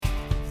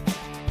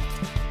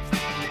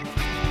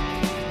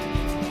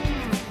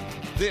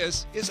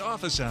This is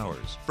Office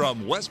Hours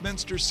from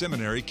Westminster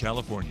Seminary,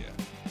 California.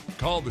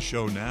 Call the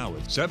show now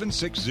at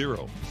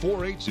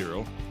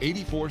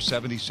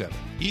 760-480-8477.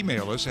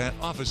 Email us at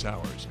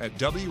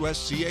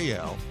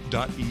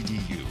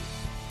officehours@wscal.edu.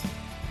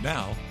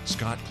 Now,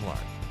 Scott Clark.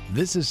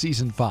 This is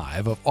Season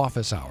 5 of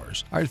Office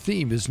Hours. Our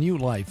theme is New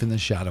Life in the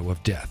Shadow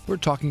of Death. We're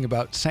talking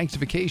about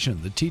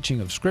sanctification, the teaching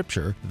of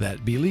Scripture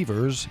that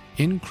believers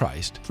in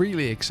Christ,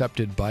 freely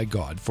accepted by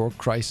God for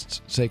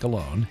Christ's sake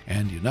alone,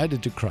 and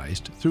united to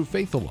Christ through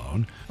faith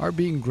alone, are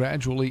being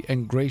gradually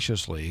and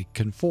graciously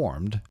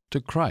conformed to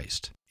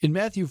Christ. In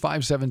Matthew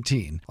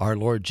 5:17, our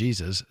Lord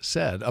Jesus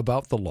said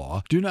about the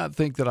law, "Do not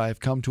think that I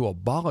have come to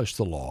abolish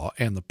the law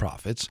and the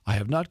prophets. I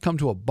have not come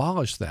to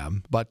abolish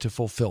them, but to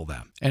fulfill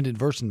them." And in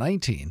verse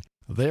 19,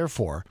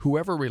 "Therefore,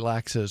 whoever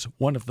relaxes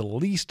one of the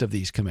least of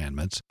these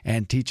commandments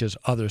and teaches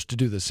others to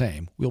do the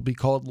same will be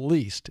called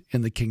least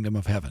in the kingdom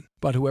of heaven.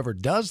 But whoever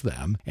does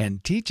them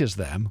and teaches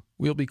them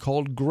will be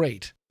called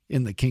great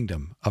in the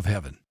kingdom of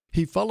heaven."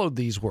 He followed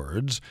these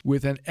words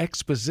with an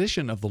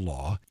exposition of the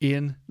law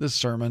in the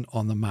Sermon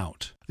on the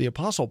Mount. The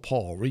Apostle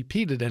Paul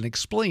repeated and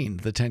explained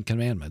the Ten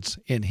Commandments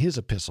in his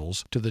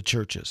epistles to the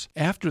churches.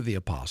 After the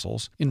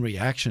apostles, in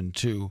reaction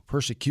to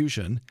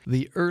persecution,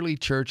 the early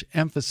church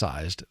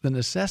emphasized the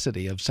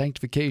necessity of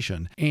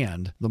sanctification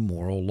and the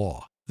moral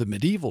law. The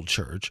medieval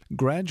church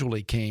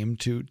gradually came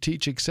to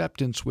teach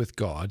acceptance with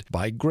God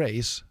by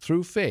grace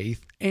through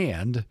faith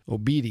and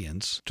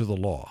obedience to the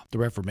law. The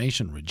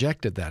Reformation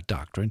rejected that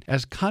doctrine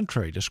as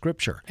contrary to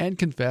Scripture and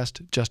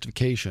confessed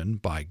justification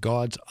by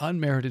God's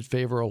unmerited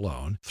favor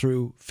alone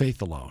through faith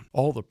alone.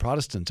 All the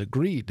Protestants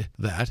agreed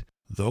that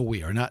though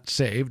we are not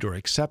saved or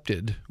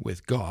accepted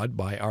with God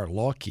by our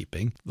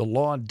law-keeping, the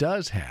law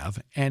does have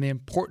an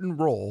important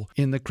role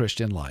in the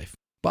Christian life.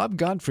 Bob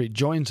Gottfried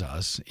joins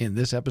us in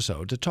this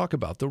episode to talk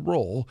about the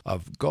role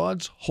of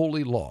God's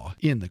holy law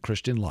in the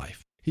Christian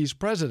life. He's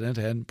president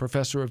and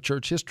professor of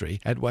church history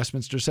at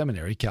Westminster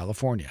Seminary,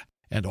 California,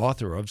 and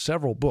author of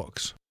several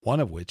books, one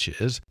of which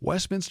is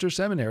Westminster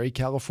Seminary,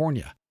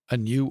 California, A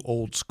New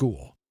Old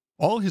School.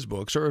 All his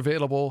books are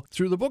available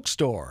through the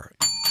bookstore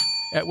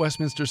at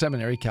Westminster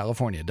Seminary,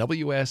 California,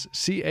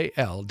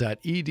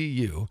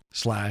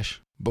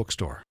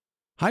 wscal.edu/bookstore.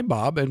 Hi,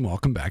 Bob, and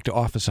welcome back to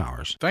Office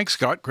Hours. Thanks,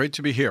 Scott. Great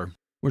to be here.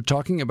 We're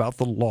talking about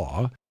the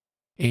law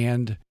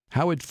and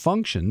how it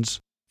functions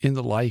in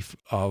the life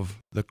of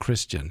the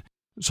Christian.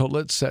 So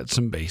let's set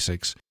some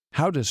basics.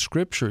 How does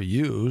Scripture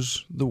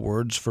use the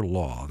words for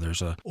law?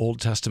 There's an Old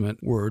Testament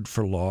word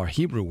for law,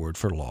 Hebrew word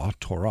for law,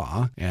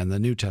 Torah, and the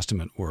New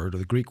Testament word, or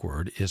the Greek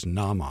word, is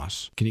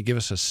nomos. Can you give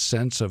us a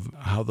sense of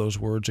how those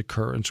words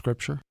occur in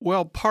Scripture?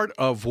 Well, part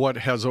of what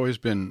has always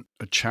been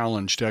a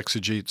challenge to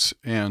exegetes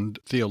and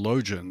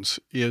theologians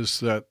is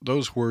that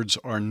those words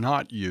are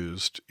not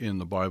used in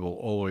the Bible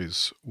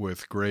always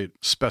with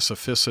great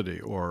specificity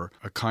or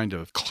a kind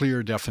of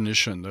clear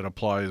definition that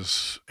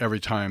applies every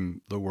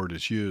time the word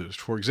is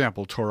used. For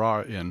example,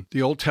 Torah in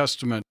the Old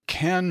Testament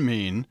can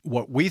mean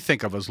what we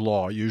think of as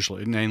law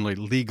usually, namely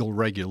legal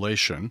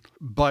regulation,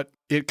 but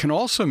it can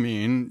also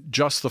mean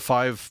just the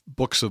 5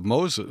 books of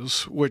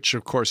Moses, which,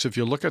 of course, if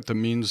you look at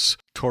them, means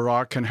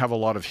Torah can have a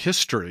lot of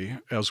history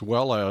as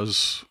well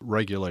as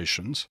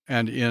regulations.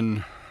 And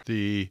in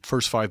the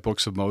first 5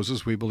 books of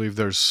Moses, we believe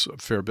there's a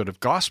fair bit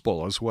of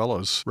gospel as well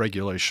as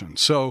regulation.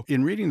 So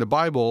in reading the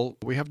Bible,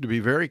 we have to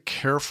be very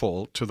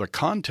careful to the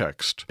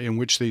context in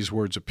which these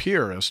words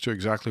appear as to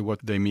exactly what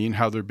they mean,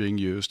 how they're being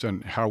used,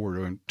 and how we're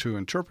going to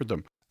interpret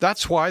them.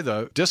 That's why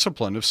the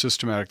discipline of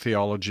systematic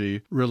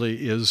theology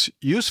really is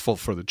useful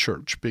for the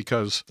church,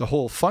 because the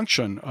whole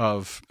function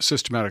of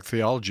systematic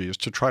theology is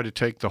to try to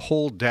take the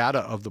whole data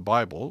of the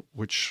Bible,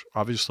 which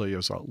obviously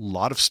is a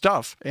lot of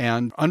stuff,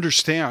 and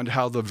understand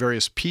how the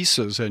various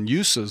pieces and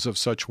uses of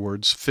such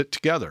words fit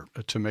together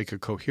to make a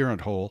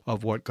coherent whole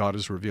of what God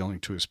is revealing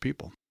to His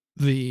people.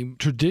 The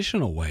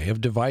traditional way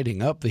of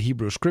dividing up the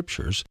Hebrew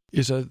Scriptures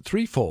is a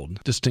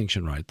threefold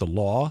distinction, right? The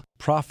law,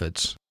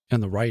 prophets,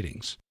 and the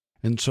writings.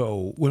 And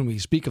so when we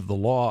speak of the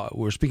law,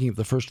 we're speaking of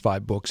the first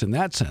 5 books in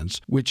that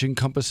sense, which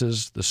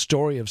encompasses the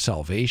story of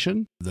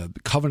salvation, the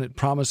covenant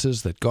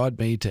promises that God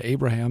made to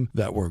Abraham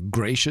that were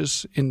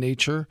gracious in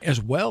nature,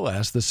 as well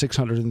as the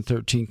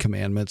 613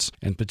 commandments,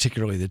 and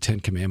particularly the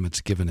 10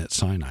 commandments given at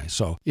Sinai.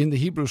 So in the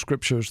Hebrew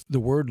Scriptures, the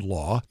word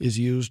law is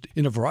used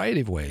in a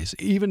variety of ways.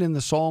 Even in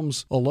the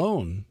Psalms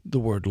alone, the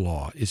word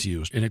law is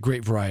used in a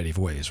great variety of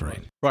ways,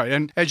 right? Right.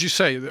 And as you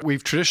say,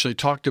 we've traditionally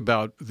talked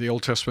about the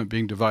Old Testament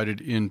being divided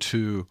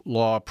into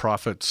law,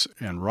 prophets,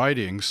 and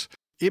writings.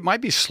 It might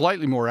be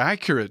slightly more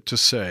accurate to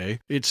say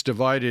it's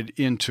divided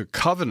into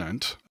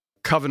covenant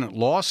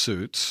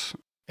lawsuits,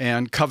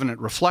 and covenant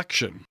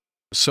reflection,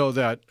 so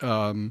that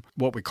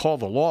what we call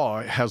the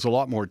law has a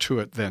lot more to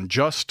it than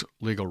just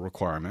legal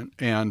requirement.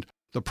 And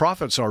The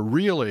prophets are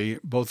really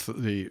both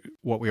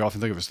what we often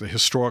think of as the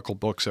historical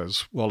books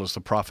as well as the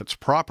prophets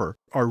proper,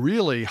 are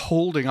really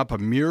holding up a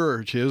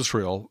mirror to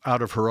Israel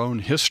out of her own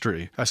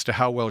history as to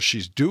how well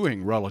she's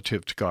doing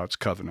relative to God's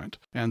covenant.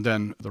 And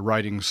then the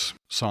writings,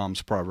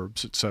 Psalms,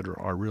 Proverbs, etc.,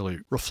 are really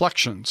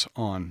reflections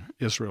on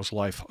Israel's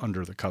life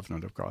under the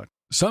covenant of God.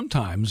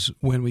 Sometimes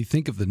when we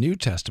think of the New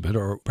Testament,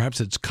 or perhaps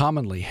it's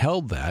commonly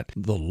held that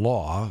the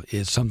law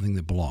is something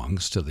that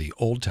belongs to the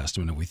Old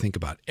Testament, and we think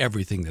about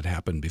everything that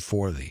happened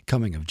before the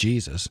coming of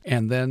Jesus,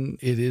 and then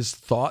it is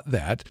thought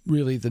that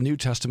really the New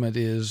Testament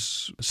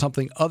is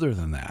something other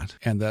than that,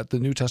 and that the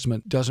New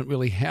Testament doesn't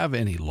really have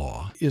any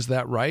law. Is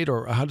that right,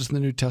 or how does the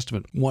New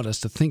Testament want us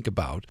to think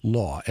about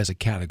law as a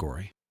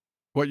category?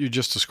 What you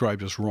just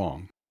described is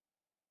wrong.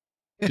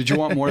 Did you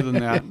want more than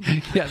that?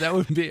 Yeah, that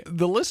would be,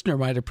 the listener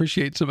might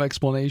appreciate some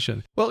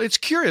explanation. Well, it's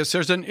curious.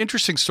 There's an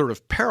interesting sort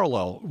of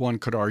parallel, one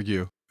could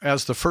argue.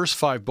 As the first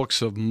 5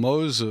 books of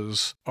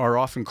Moses are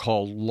often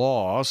called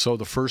law, so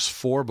the first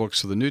 4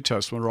 books of the New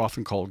Testament are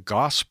often called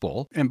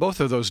gospel, and both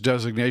of those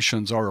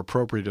designations are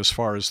appropriate as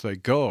far as they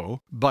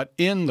go. But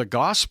in the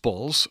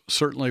Gospels,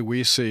 certainly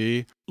we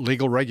see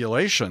legal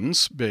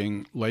regulations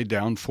being laid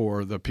down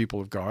for the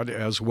people of God,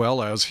 as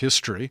well as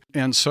history.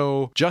 And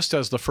so just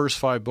as the first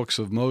 5 books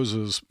of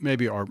Moses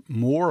maybe are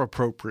more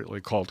appropriately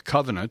called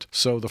covenant,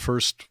 so the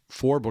first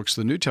 4 books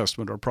of the New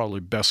Testament are probably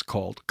best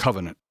called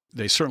covenant.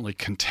 They certainly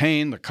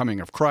contain the coming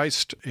of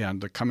Christ, and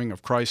the coming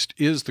of Christ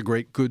is the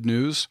great good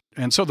news.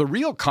 And so the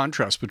real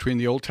contrast between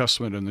the Old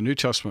Testament and the New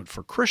Testament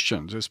for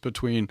Christians is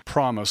between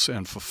promise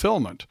and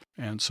fulfillment.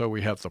 And so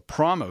we have the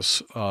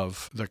promise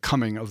of the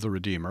coming of the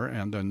Redeemer,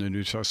 and then the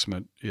New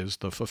Testament is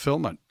the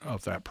fulfillment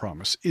of that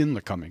promise in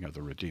the coming of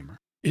the Redeemer.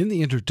 In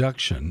the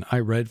introduction,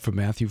 I read from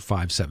Matthew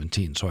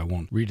 5:17, so I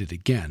won't read it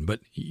again, but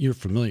you're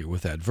familiar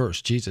with that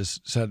verse. Jesus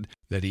said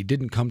that he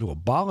didn't come to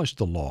abolish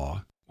the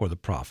law or the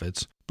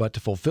prophets, but to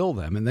fulfill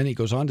them. And then he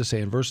goes on to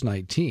say in verse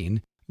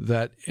 19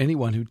 that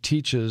anyone who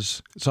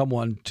teaches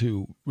someone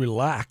to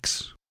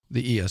relax,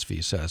 the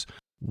ESV says,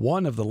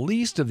 one of the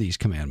least of these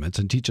commandments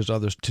and teaches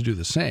others to do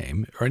the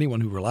same, or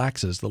anyone who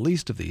relaxes the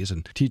least of these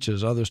and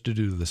teaches others to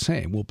do the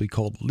same, will be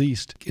called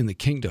least in the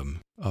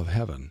kingdom of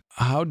heaven.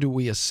 How do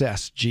we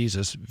assess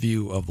Jesus'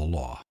 view of the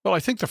law? Well, I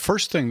think the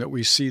first thing that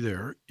we see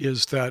there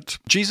is that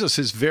Jesus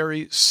is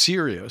very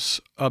serious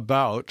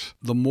about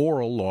the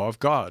moral law of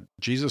God.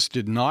 Jesus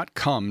did not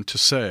come to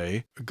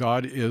say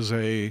God is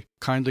a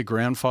kindly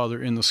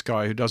grandfather in the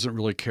sky who doesn't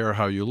really care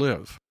how you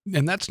live.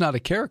 And that's not a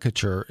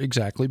caricature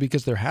exactly,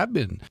 because there have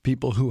been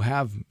people who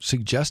have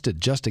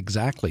suggested just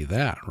exactly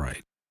that,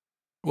 right?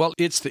 Well,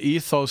 it's the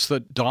ethos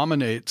that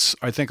dominates,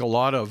 I think, a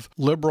lot of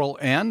liberal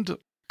and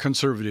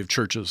conservative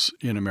churches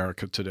in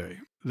America today.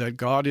 That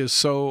God is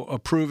so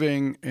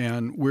approving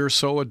and we're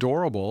so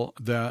adorable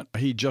that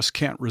he just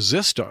can't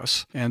resist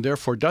us and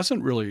therefore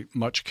doesn't really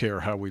much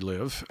care how we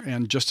live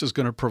and just is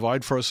going to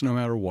provide for us no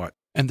matter what.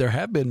 And there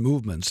have been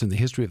movements in the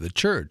history of the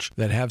church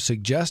that have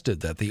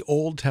suggested that the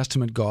Old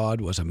Testament God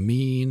was a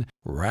mean,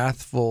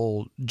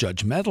 wrathful,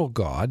 judgmental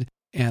God,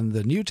 and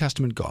the New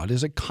Testament God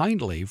is a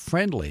kindly,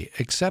 friendly,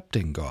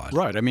 accepting God.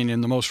 Right. I mean, in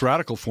the most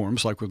radical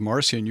forms, like with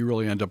Marcion, you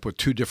really end up with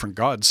 2 different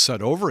gods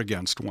set over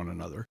against one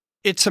another.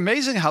 It's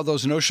amazing how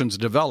those notions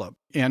develop.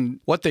 And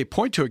what they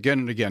point to again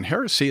and again,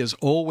 heresy is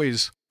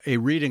always a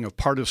reading of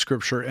part of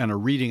Scripture and a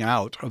reading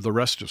out of the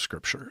rest of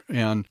Scripture.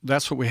 And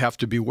that's what we have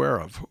to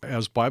beware of.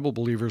 As Bible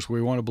believers,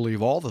 we want to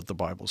believe all that the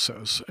Bible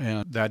says.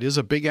 And that is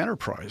a big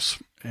enterprise.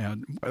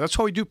 And that's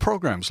why we do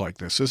programs like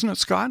this, isn't it,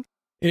 Scott?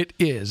 It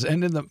is.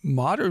 And in the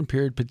modern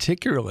period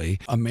particularly,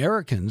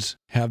 Americans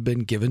have been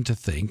given to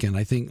think, and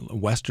I think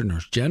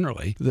Westerners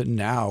generally, that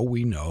now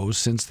we know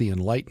since the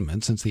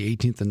Enlightenment, since the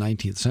 18th and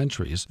 19th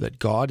centuries, that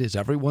God is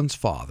everyone's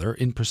father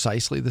in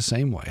precisely the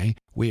same way.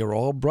 We are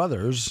all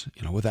brothers,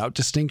 without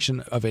distinction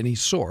of any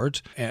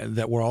sort, and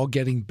that we're all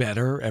getting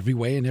better every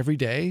way and every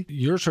day.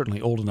 You're certainly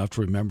old enough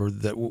to remember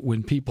that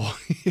when people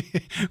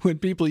when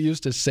people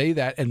used to say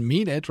that and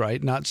mean it,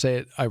 right, not say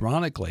it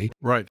ironically.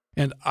 Right.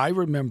 And I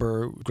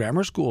remember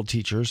grammar school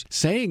teachers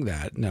saying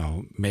that.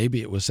 Now,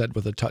 maybe it was said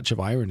with a touch of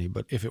irony,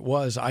 but if it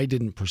was, I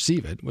didn't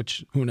perceive it,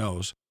 which who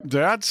knows?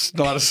 That's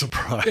not a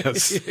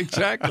surprise.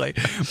 Exactly.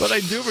 But I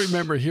do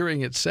remember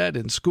hearing it said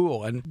in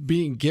school and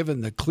being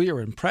given the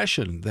clear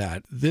impression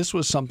that this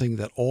was something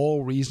that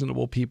all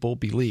reasonable people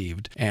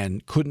believed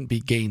and couldn't be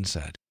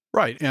gainsaid.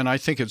 Right, and I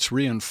think it's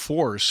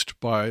reinforced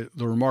by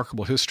the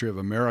remarkable history of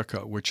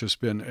America, which has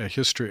been a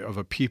history of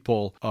a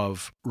people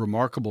of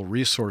remarkable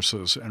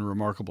resources and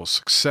remarkable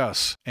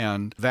success.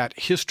 And that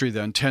history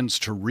then tends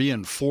to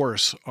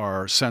reinforce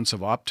our sense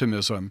of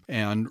optimism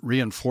and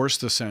reinforce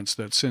the sense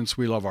that since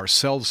we love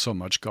ourselves so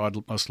much,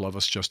 God must love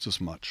us just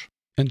as much.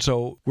 And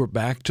so we're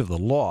back to the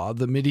law.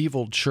 The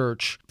medieval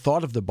church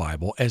thought of the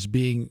Bible as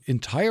being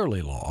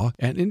entirely law,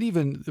 and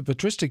even the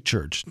patristic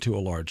church, to a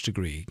large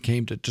degree,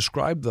 came to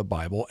describe the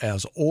Bible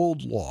as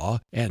old law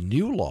and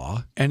new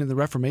law, and in the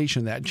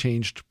Reformation that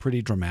changed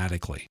pretty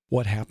dramatically.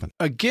 What happened?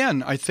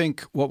 Again, I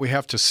think what we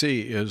have to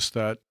see is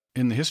that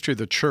in the history of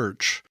the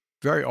church,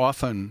 very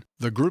often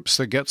the groups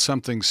that get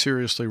something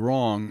seriously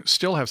wrong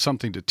still have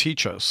something to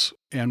teach us.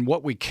 And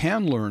what we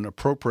can learn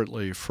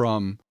appropriately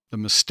from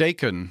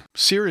the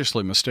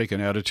seriously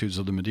mistaken attitudes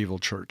of the medieval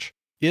church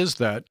is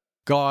that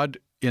God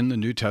in the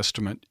New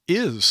Testament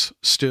is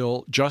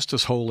still just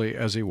as holy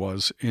as he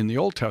was in the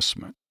Old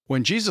Testament.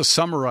 When Jesus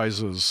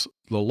summarizes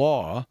the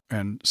law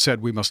and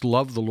said we must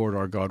love the Lord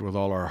our God with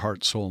all our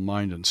heart, soul,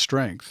 mind, and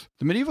strength,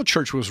 the medieval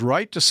church was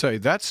right to say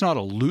that's not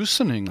a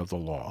loosening of the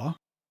law.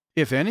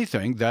 If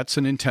anything, that's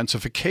an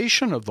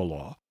intensification of the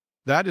law.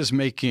 That is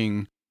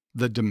making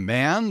the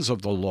demands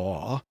of the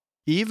law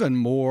even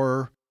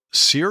more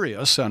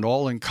serious and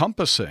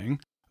all-encompassing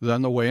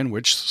than the way in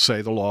which,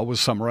 say, the law was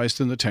summarized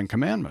in the Ten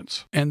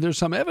Commandments. And there's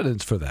some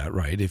evidence for that,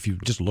 right? If you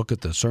just look at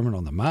the Sermon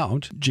on the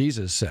Mount,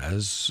 Jesus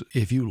says,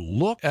 if you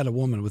look at a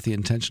woman with the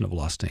intention of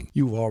lusting,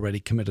 you've already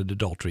committed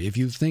adultery. If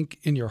you think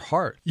in your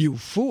heart, you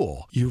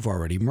fool, you've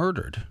already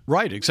murdered.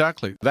 Right,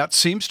 exactly. That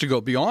seems to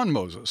go beyond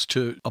Moses,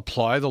 to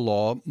apply the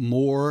law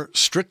more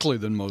strictly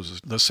than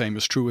Moses. The same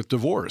is true with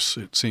divorce.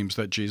 It seems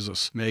that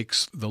Jesus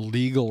makes the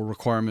legal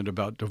requirement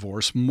about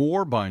divorce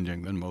more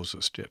binding than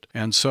Moses did.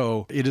 And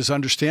so it is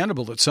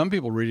understandable that some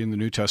people reading the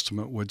New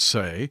Testament would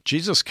say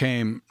Jesus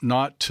came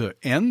not to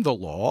end the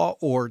law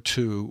or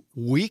to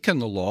weaken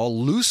the law,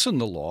 loosen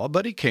the law,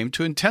 but he came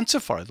to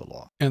intensify the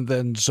law. And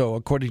then, so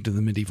according to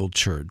the medieval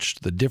church,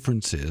 the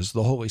difference is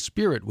the Holy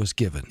Spirit was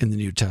given in the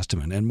New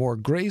Testament and more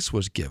grace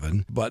was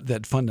given, but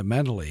that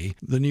fundamentally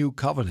the new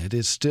covenant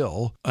is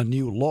still a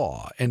new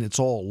law, and it's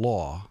all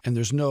law. And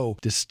there's no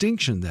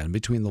distinction then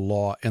between the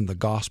law and the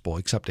gospel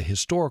except a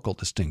historical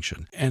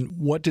distinction. And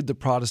what did the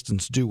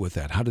Protestants do with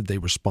that? How did they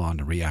respond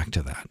and react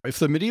to that? If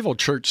the medieval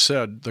church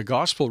said the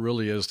gospel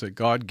really is that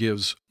God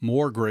gives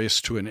more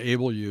grace to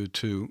enable you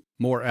to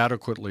more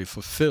adequately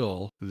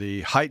fulfill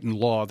the heightened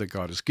law that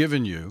God has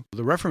given you,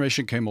 the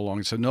Reformation came along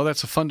and said, no,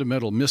 that's a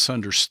fundamental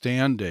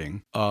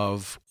misunderstanding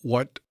of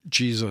what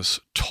Jesus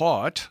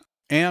taught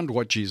and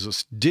what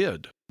Jesus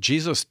did.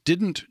 Jesus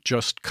didn't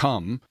just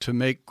come to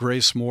make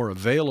grace more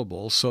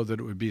available so that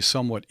it would be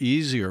somewhat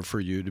easier for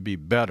you to be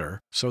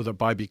better, so that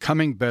by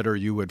becoming better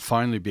you would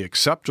finally be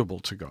acceptable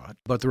to God.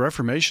 But the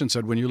Reformation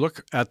said when you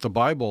look at the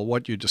Bible,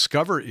 what you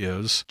discover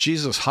is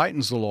Jesus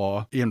heightens the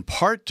law in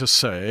part to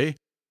say,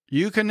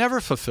 you can never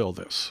fulfill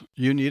this.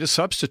 You need a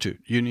substitute.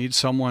 You need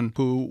someone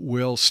who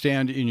will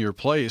stand in your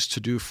place to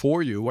do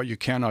for you what you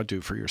cannot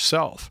do for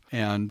yourself.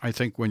 And I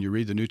think when you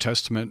read the New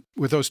Testament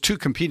with those two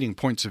competing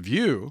points of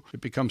view, it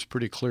becomes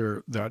pretty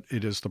clear that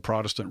it is the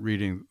Protestant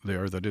reading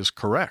there that is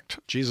correct.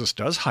 Jesus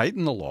does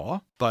heighten the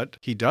law, but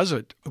he does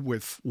it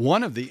with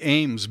one of the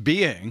aims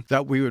being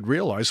that we would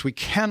realize we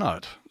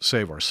cannot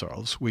save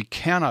ourselves. We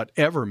cannot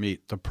ever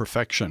meet the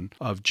perfection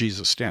of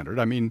Jesus' standard.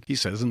 I mean, he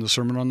says in the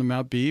Sermon on the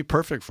Mount, be ye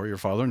perfect, for your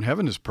Father in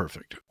heaven is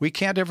perfect. We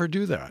can't ever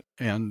do that,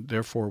 and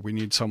therefore we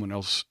need someone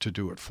else to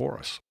do it for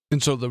us.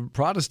 And so the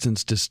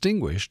Protestants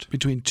distinguished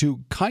between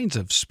two kinds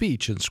of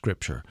speech in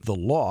Scripture. The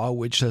law,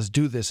 which says,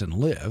 do this and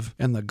live,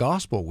 and the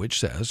gospel, which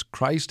says,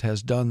 Christ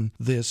has done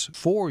this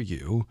for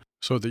you.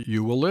 So that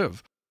you will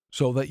live.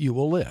 So that you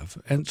will live.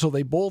 And so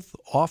they both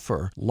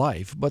offer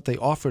life, but they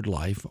offered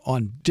life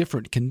on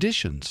different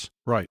conditions.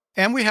 Right.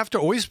 And we have to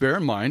always bear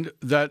in mind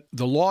that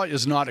the law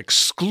is not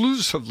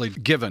exclusively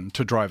given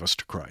to drive us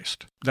to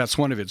Christ. That's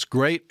one of its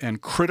great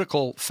and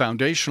critical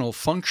foundational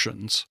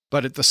functions.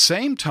 But at the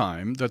same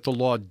time that the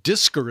law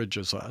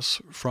discourages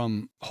us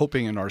from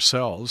hoping in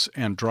ourselves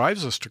and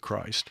drives us to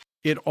Christ,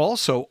 it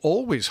also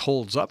always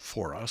holds up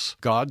for us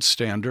God's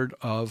standard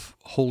of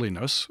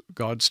holiness,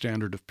 God's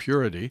standard of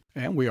purity,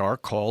 and we are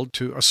called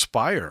to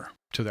aspire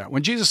to that.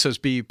 When Jesus says,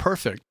 be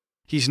perfect,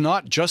 he's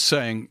not just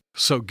saying,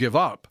 so give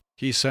up.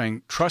 He's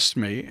saying, trust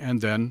me, and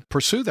then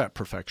pursue that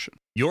perfection.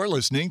 You're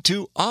listening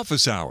to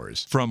Office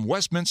Hours from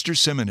Westminster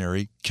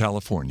Seminary,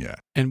 California.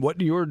 And what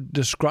you're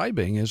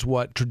describing is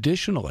what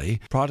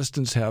traditionally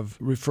Protestants have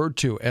referred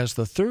to as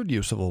the third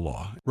use of the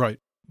law. Right.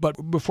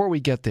 But before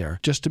we get there,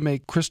 just to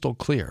make crystal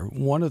clear,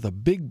 one of the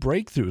big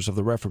breakthroughs of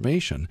the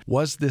Reformation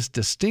was this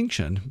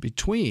distinction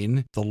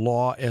between the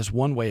law as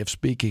one way of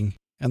speaking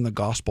and the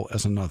gospel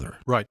as another.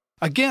 Right.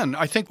 Again,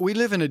 I think we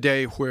live in a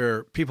day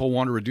where people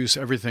want to reduce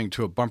everything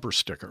to a bumper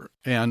sticker,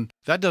 and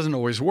that doesn't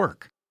always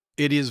work.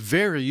 It is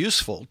very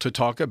useful to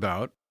talk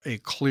about a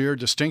clear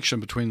distinction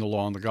between the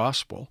law and the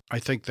gospel. I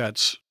think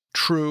that's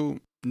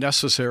true,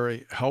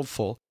 necessary,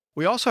 helpful.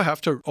 We also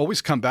have to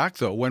always come back,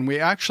 though, when we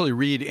actually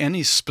read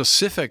any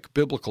specific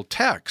biblical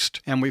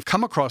text and we've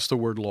come across the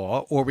word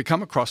law or we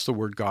come across the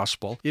word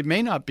gospel, it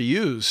may not be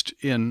used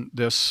in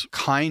this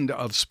kind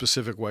of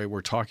specific way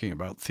we're talking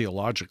about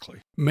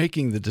theologically.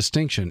 Making the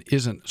distinction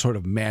isn't sort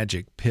of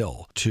magic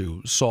pill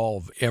to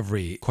solve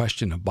every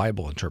question of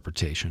Bible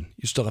interpretation.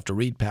 You still have to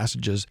read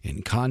passages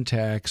in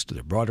context,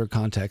 the broader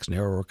context,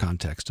 narrower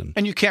context.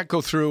 And you can't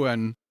go through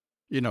and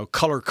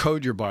color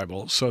code your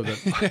Bible so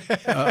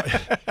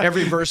that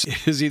every verse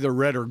is either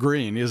red or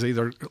green, is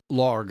either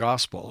law or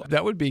gospel.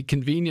 That would be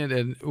convenient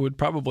and would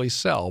probably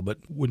sell, but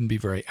wouldn't be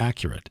very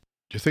accurate.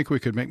 Do you think we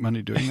could make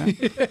money doing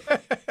that?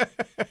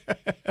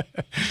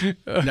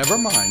 Never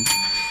mind.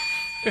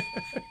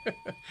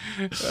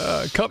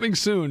 Coming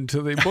soon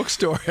to the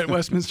bookstore at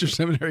Westminster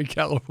Seminary,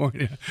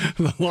 California,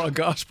 the Law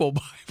Gospel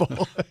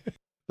Bible.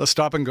 The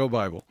Stop and Go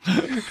Bible.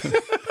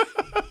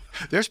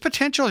 There's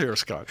potential here,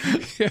 Scott.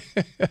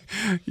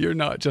 You're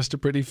not just a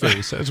pretty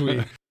face, as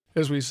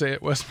we say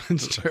at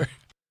Westminster.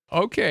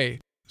 Okay,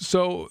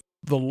 so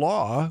the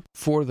law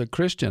for the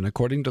Christian,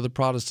 according to the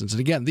Protestants, and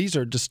again, these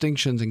are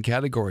distinctions and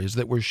categories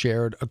that were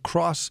shared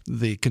across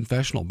the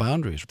confessional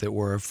boundaries that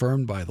were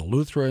affirmed by the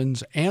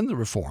Lutherans and the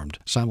Reformed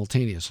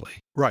simultaneously.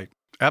 Right.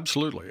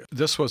 Absolutely.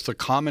 This was the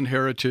common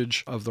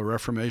heritage of the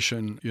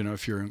Reformation. You know,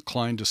 if you're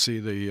inclined to see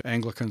the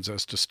Anglicans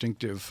as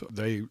distinctive,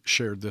 they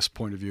shared this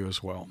point of view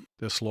as well.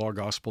 This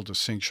law-gospel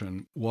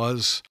distinction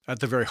was at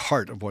the very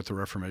heart of what the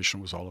Reformation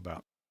was all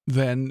about.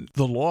 Then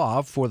the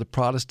law for the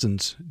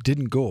Protestants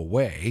didn't go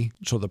away,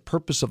 so the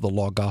purpose of the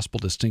law-gospel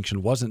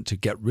distinction wasn't to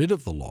get rid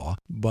of the law,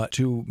 but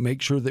to make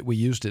sure that we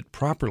used it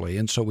properly.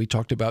 And so we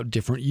talked about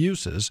different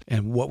uses,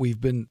 and what we've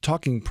been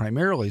talking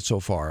primarily so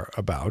far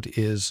about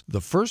is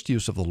the first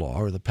use of the law,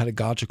 or the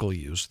pedagogical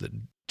use, that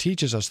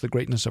teaches us the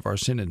greatness of our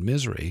sin and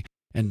misery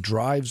and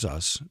drives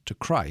us to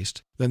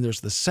Christ. Then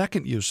there's the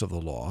second use of the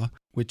law,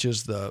 which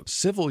is the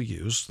civil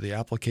use, the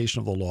application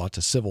of the law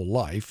to civil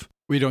life.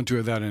 We don't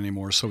do that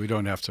anymore, so we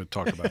don't have to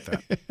talk about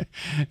that.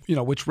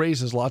 Which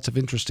raises lots of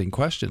interesting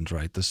questions,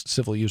 right? The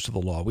civil use of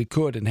the law. We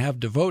could and have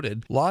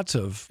devoted lots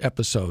of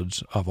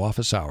episodes of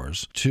Office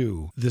Hours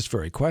to this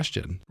very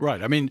question.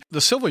 Right. I mean, the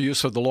civil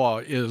use of the law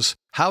is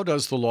how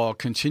does the law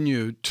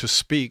continue to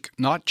speak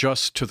not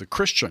just to the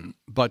Christian,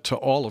 but to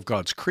all of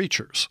God's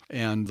creatures?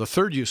 And the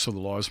third use of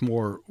the law is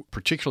more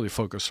particularly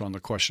focused on the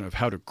question of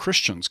how do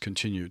Christians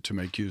continue to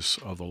make use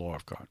of the law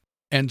of God?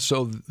 And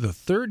so the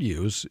third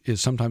use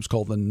is sometimes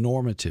called the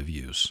normative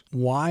use.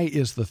 Why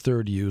is the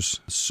third use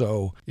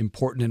so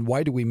important, and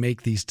why do we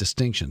make these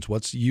distinctions?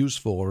 What's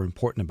useful or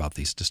important about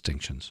these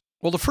distinctions?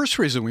 Well, the first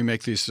reason we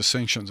make these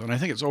distinctions, and I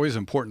think it's always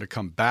important to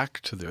come back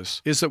to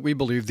this, is that we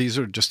believe these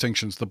are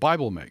distinctions the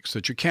Bible makes,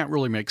 that you can't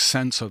really make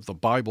sense of the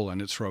Bible and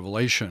its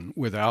revelation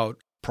without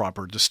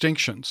proper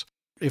distinctions.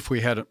 If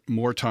we had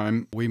more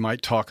time, we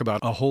might talk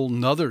about a whole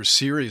nother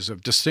series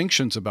of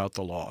distinctions about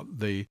the law,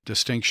 the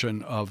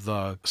distinction of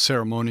the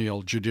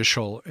ceremonial,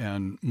 judicial,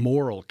 and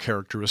moral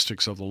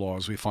characteristics of the law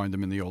as we find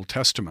them in the Old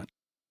Testament.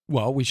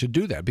 Well, we should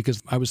do that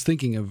because I was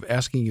thinking of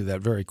asking you that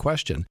very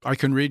question. I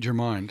can read your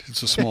mind.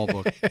 It's a small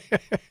book.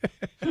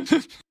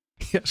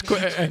 Yes,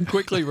 and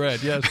quickly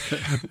read, yes.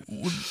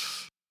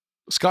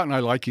 Scott and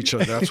I like each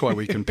other. That's why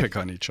we can pick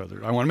on each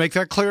other. I want to make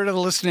that clear to the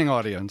listening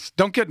audience.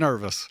 Don't get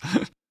nervous.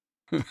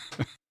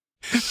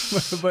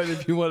 But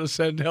if you want to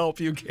send help,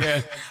 you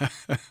can.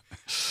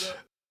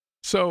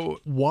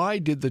 So why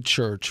did the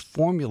church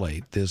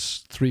formulate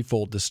this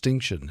threefold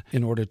distinction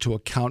in order to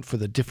account for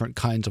the different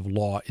kinds of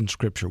law in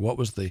Scripture? What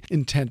was the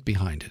intent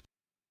behind it?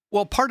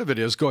 Well, part of it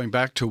is going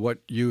back to what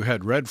you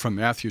had read from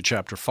Matthew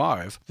chapter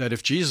 5, that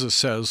if Jesus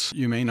says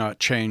you may not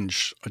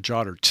change a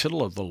jot or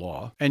tittle of the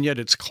law, and yet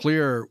it's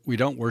clear we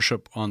don't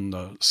worship on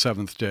the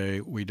seventh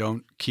day, we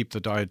don't keep the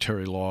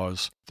dietary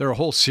laws. There are a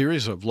whole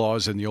series of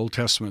laws in the Old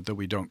Testament that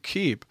we don't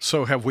keep.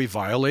 So have we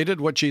violated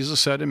what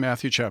Jesus said in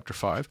Matthew chapter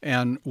 5?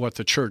 And what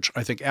the church,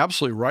 I think,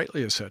 absolutely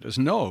rightly has said is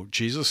no,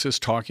 Jesus is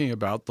talking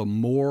about the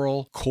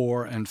moral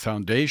core and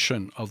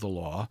foundation of the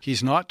law.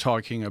 He's not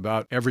talking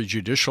about every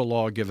judicial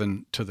law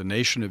given to the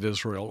nation of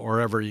Israel or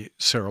every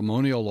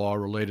ceremonial law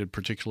related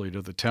particularly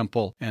to the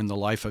temple and the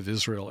life of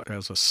Israel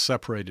as a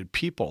separated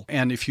people.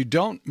 And if you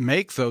don't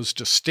make those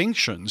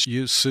distinctions,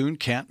 you soon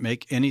can't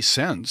make any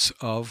sense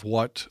of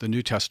what the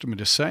New Testament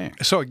is saying.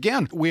 So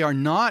again, we are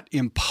not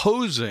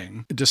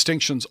imposing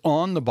distinctions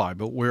on the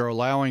Bible. We're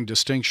allowing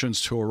distinctions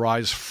to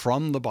arise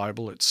from the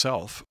Bible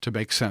itself to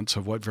make sense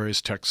of what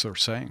various texts are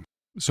saying.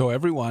 So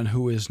everyone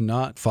who is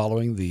not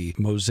following the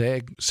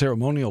Mosaic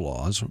ceremonial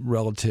laws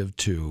relative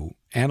to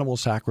animal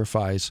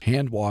sacrifice,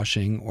 hand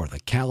washing, or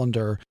the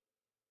calendar,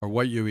 or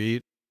what you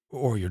eat,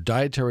 or your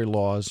dietary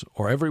laws,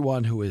 or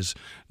everyone who is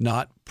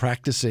not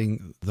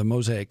practicing the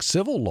Mosaic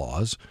civil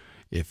laws,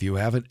 if you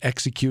haven't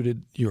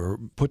executed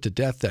put to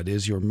death, that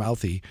is, your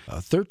mouthy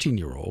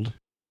 13-year-old,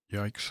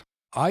 yikes,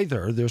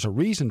 either there's a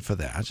reason for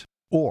that,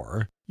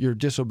 or you're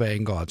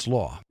disobeying God's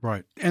law.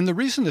 Right. And the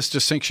reason this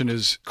distinction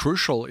is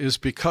crucial is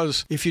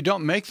because if you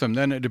don't make them,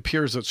 then it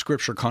appears that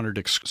Scripture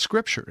contradicts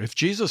Scripture. If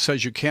Jesus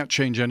says you can't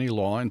change any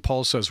law, and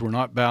Paul says we're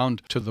not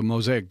bound to the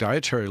Mosaic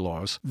dietary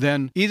laws,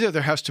 then either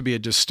there has to be a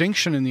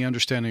distinction in the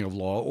understanding of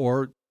law,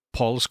 or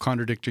Paul is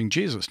contradicting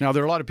Jesus. Now,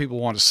 there are a lot of people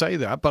who want to say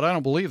that, but I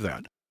don't believe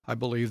that. I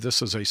believe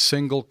this is a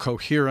single,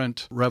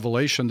 coherent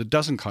revelation that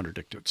doesn't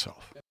contradict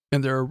itself.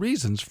 And there are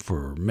reasons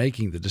for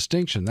making the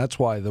distinction. That's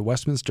why the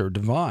Westminster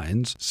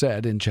Divines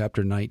said in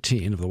chapter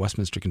 19 of the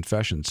Westminster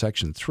Confession,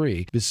 section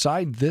 3,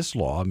 beside this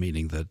law,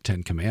 meaning the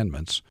Ten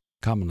Commandments,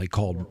 commonly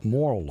called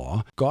moral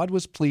law, God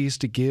was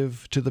pleased to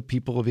give to the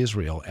people of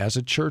Israel as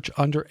a church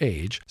under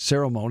age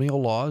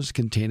ceremonial laws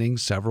containing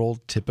several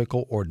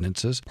typical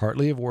ordinances,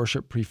 partly of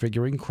worship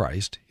prefiguring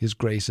Christ, his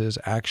graces,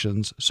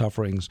 actions,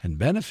 sufferings, and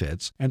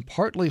benefits, and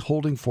partly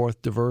holding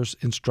forth diverse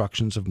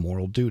instructions of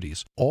moral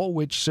duties, all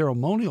which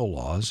ceremonial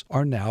laws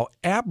are now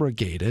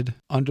abrogated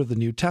under the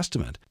New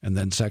Testament. And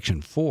then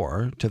section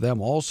 4, to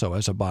them also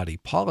as a body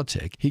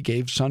politic, he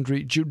gave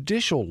sundry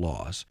judicial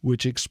laws,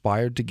 which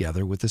expired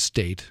together with the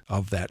state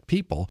of that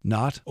people,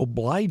 not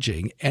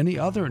obliging any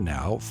other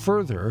now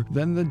further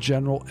than the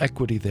general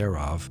equity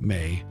thereof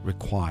may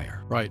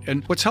require. Right.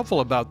 And what's helpful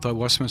about the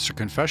Westminster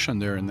Confession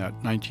there in that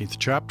 19th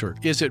chapter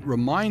is it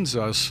reminds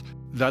us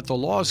that the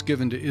laws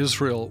given to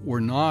Israel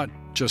were not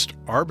just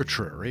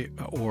arbitrary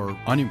or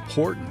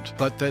unimportant,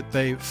 but that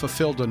they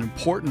fulfilled an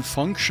important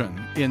function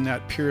in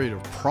that period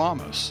of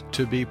promise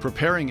to be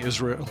preparing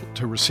Israel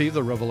to receive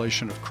the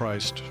revelation of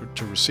Christ,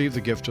 to receive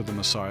the gift of the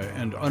Messiah,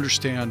 and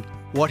understand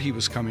what he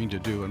was coming to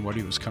do and what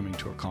he was coming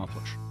to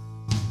accomplish.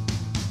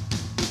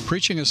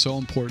 Preaching is so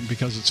important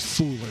because it's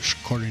foolish,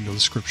 according to the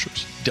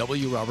Scriptures.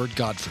 W. Robert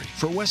Godfrey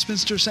for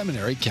Westminster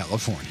Seminary,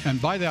 California. And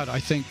by that,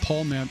 I think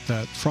Paul meant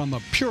that from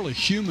a purely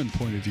human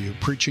point of view,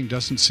 preaching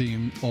doesn't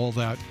seem all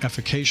that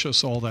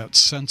efficacious, all that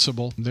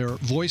sensible. There are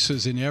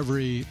voices in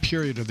every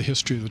period of the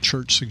history of the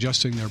church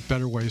suggesting there are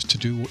better ways to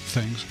do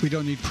things. We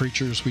don't need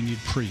preachers, we need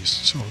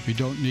priests. Or we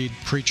don't need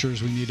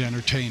preachers, we need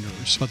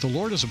entertainers. But the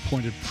Lord has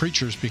appointed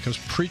preachers because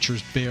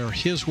preachers bear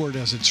his word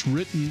as it's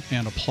written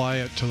and apply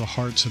it to the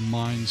hearts and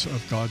minds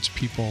of God's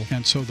people.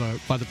 And so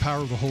by the power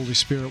of the Holy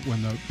Spirit,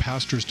 when the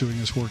pastor is doing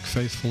his work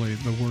faithfully,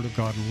 the Word of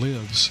God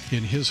lives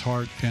in his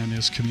heart and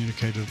is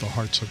communicated to the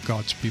hearts of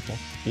God's people.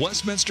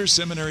 Westminster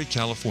Seminary,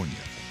 California.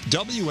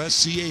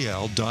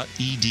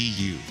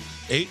 WSCAL.edu.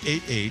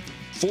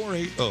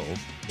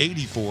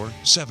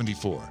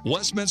 888-480-8474.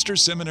 Westminster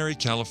Seminary,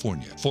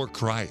 California. For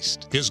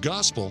Christ, his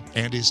gospel,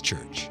 and his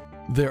church.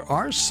 There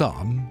are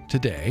some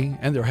today,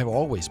 and there have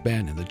always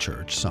been in the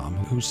church, some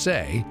who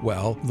say,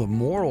 well, the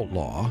moral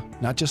law,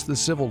 not just the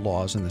civil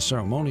laws and the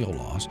ceremonial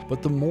laws,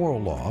 but the moral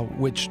law,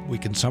 which we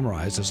can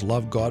summarize as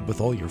love God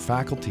with all your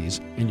faculties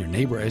and your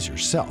neighbor as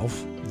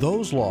yourself,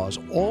 those laws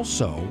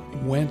also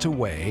went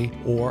away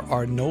or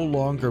are no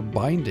longer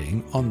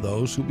binding on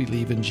those who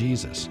believe in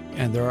Jesus.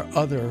 And there are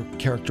other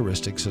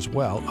characteristics as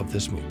well of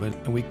this movement,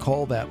 and we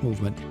call that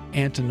movement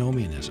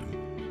antinomianism.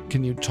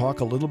 Can you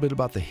talk a little bit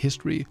about the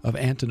history of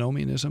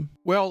antinomianism?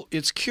 Well,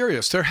 it's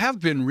curious. There have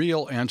been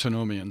real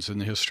antinomians in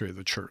the history of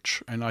the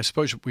church, and I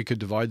suppose we could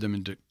divide them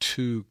into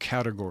two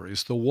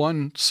categories. The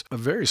one's a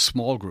very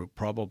small group,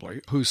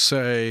 probably, who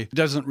say, it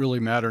doesn't really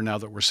matter now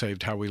that we're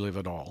saved how we live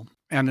at all.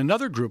 And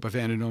another group of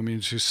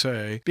antinomians who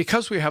say,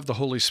 because we have the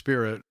Holy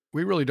Spirit,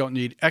 we really don't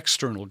need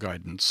external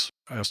guidance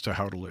as to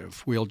how to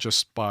live. We'll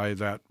just, by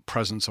that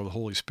presence of the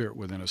Holy Spirit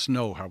within us,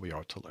 know how we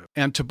ought to live.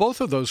 And to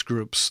both of those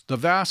groups, the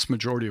vast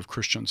majority of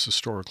Christians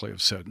historically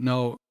have said,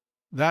 no,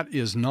 that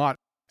is not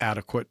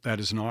adequate. That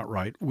is not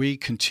right. We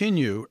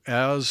continue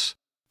as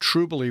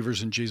true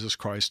believers in Jesus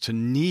Christ to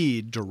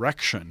need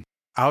direction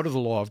out of the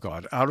law of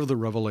God, out of the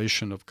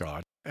revelation of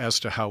God as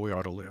to how we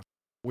ought to live.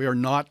 We are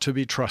not to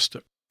be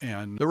trusted.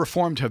 And the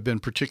Reformed have been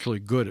particularly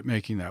good at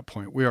making that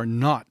point. We are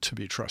not to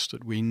be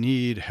trusted. We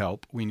need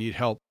help. We need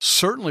help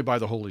certainly by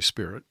the Holy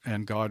Spirit,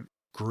 and God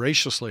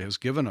graciously has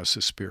given us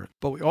His Spirit.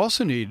 But we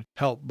also need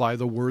help by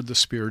the Word the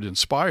Spirit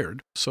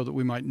inspired so that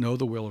we might know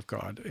the will of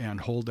God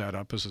and hold that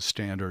up as a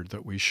standard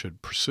that we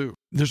should pursue.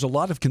 There's a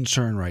lot of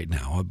concern right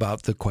now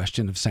about the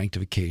question of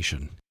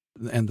sanctification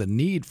and the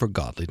need for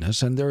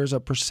godliness, and there is a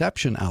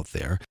perception out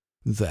there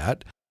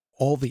that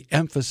all the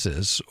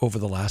emphasis over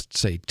the last,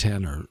 say,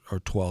 10 or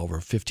 12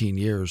 or 15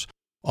 years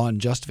on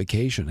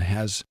justification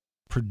has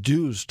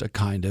produced a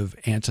kind of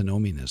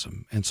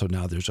antinomianism. And so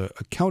now there's a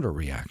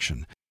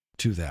counter-reaction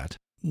to that.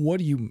 What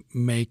do you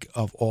make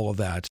of all of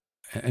that?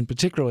 And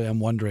particularly,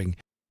 I'm wondering,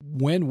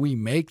 when we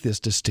make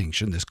this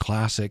distinction, this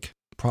classic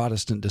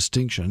Protestant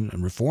distinction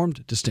and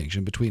Reformed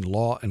distinction between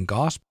law and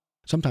gospel,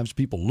 sometimes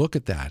people look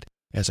at that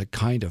as a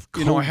kind of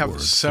code word. I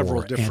have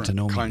several different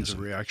antinomianism. kinds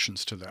of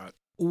reactions to that.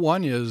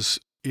 One is,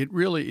 it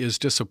really is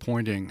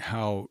disappointing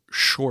how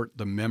short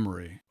the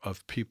memory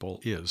of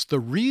people is. The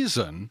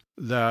reason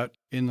that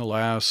in the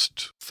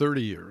last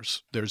 30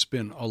 years there's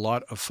been a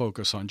lot of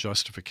focus on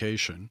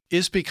justification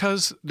is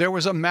because there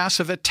was a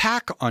massive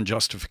attack on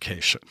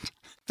justification.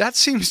 That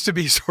seems to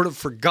be sort of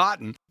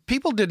forgotten.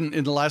 People didn't,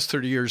 in the last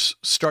 30 years,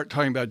 start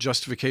talking about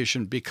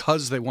justification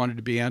because they wanted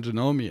to be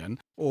antinomian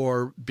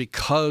or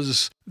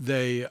because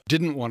they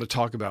didn't want to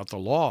talk about the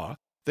law.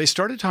 They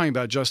started talking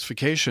about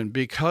justification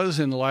because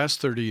in the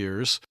last 30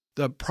 years,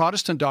 the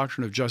Protestant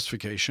doctrine of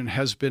justification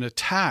has been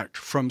attacked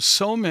from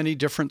so many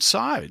different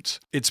sides.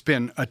 It's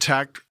been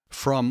attacked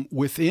from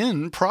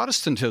within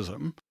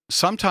Protestantism.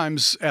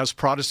 Sometimes, as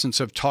Protestants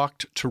have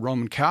talked to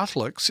Roman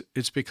Catholics,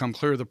 it's become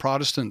clear the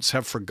Protestants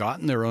have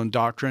forgotten their own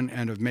doctrine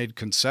and have made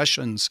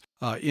concessions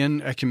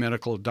in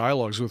ecumenical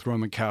dialogues with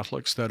Roman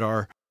Catholics that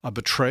are a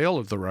betrayal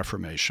of the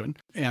Reformation.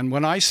 And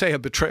when I say a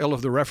betrayal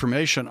of the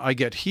Reformation, I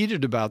get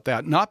heated about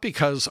that, not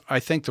because I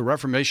think the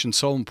Reformation is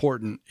so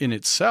important in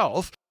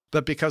itself,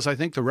 but because I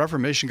think the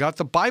Reformation got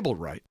the Bible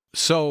right.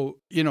 So,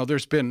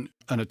 there's been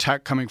an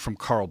attack coming from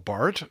Karl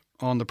Barth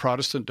on the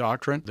Protestant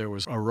doctrine. There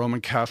was a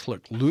Roman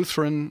Catholic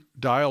Lutheran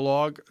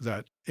dialogue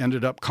that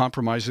ended up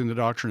compromising the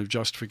doctrine of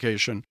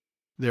justification.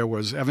 There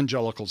was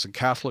evangelicals and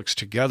Catholics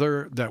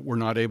together that were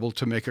not able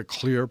to make a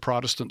clear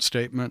Protestant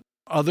statement.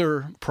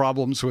 Other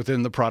problems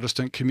within the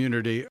Protestant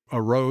community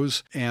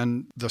arose,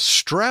 and the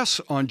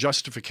stress on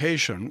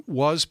justification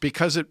was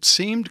because it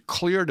seemed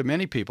clear to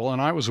many people,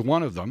 and I was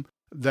one of them,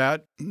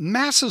 that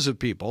masses of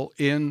people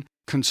in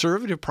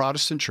conservative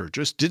Protestant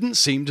churches didn't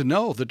seem to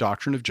know the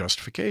doctrine of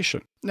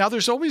justification. Now,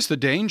 there's always the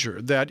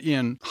danger that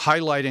in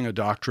highlighting a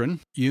doctrine,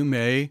 you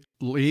may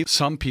leave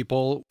some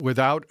people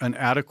without an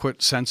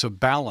adequate sense of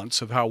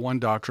balance of how one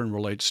doctrine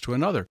relates to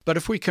another. But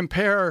if we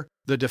compare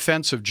the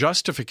defense of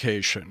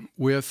justification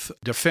with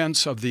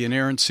defense of the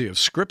inerrancy of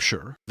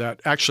Scripture, that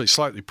actually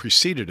slightly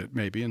preceded it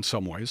maybe in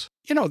some ways,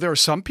 there are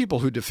some people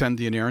who defend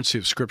the inerrancy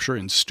of Scripture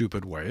in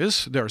stupid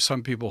ways. There are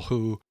some people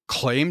who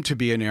claim to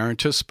be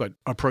inerrantists but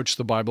approach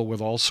the Bible with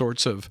all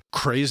sorts of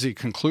crazy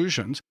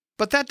conclusions.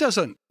 But that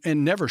doesn't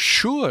and never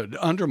should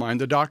undermine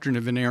the doctrine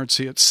of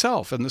inerrancy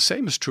itself. And the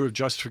same is true of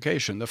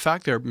justification. The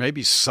fact there may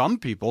be some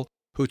people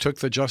who took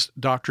the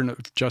doctrine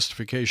of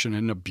justification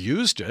and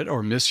abused it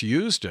or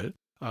misused it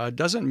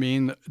doesn't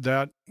mean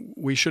that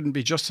we shouldn't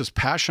be just as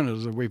passionate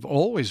as we've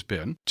always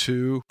been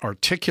to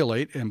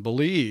articulate and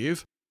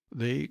believe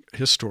the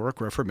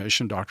historic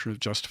Reformation doctrine of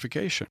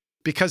justification.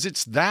 Because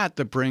it's that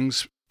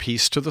brings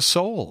peace to the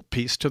soul,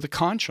 peace to the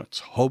conscience,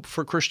 hope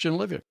for Christian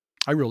living.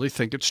 I really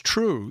think it's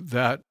true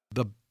that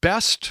the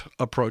best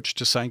approach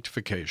to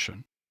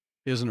sanctification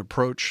is an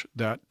approach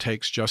that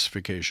takes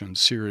justification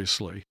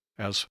seriously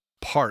as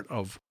part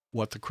of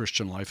what the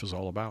Christian life is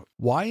all about.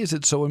 Why is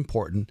it so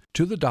important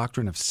to the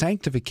doctrine of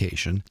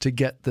sanctification to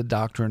get the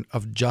doctrine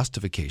of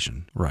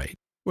justification right?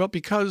 Well,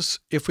 because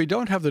if we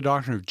don't have the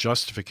doctrine of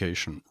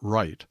justification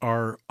right,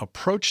 our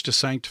approach to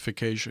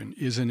sanctification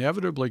is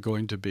inevitably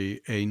going to be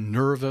a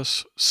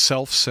nervous,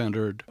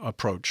 self-centered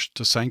approach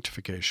to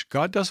sanctification.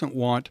 God doesn't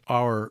want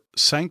our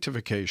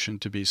sanctification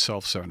to be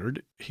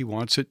self-centered. He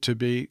wants it to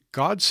be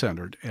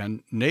God-centered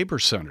and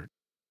neighbor-centered.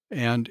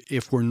 And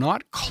if we're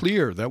not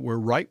clear that we're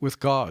right with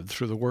God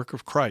through the work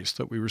of Christ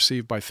that we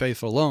receive by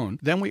faith alone,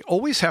 then we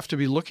always have to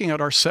be looking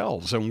at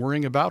ourselves and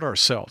worrying about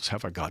ourselves.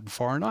 Have I gotten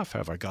far enough?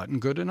 Have I gotten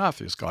good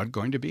enough? Is God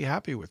going to be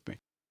happy with me?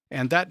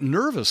 And that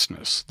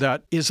nervousness,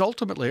 that is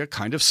ultimately a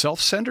kind of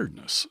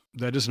self-centeredness.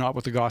 That is not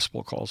what the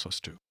gospel calls us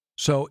to.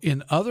 So,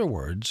 in other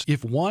words,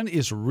 if one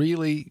is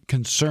really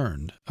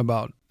concerned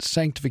about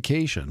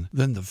sanctification,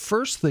 then the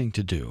first thing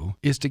to do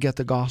is to get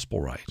the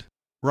gospel right.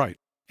 Right.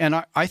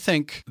 And I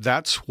think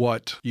that's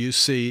what you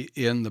see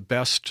in the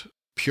best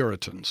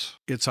Puritans.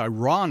 It's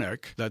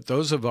ironic that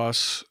those of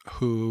us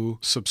who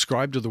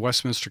subscribe to the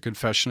Westminster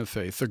Confession of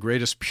Faith, the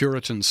greatest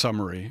Puritan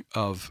summary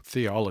of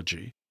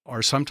theology,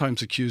 are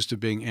sometimes accused of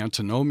being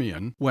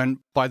antinomian, when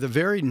by the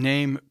very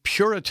name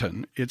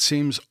Puritan, it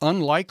seems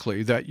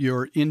unlikely that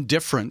you're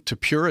indifferent to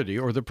purity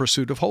or the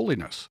pursuit of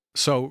holiness.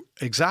 So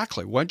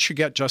exactly, once you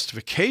get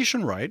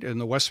justification right, and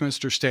the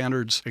Westminster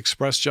Standards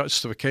express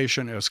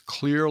justification as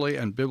clearly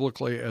and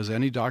biblically as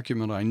any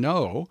document I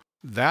know,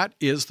 that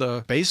is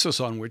the basis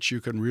on which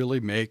you can really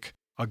make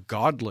a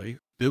godly,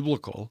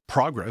 biblical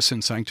progress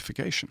in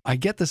sanctification. I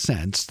get the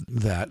sense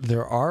that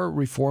there are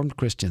Reformed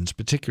Christians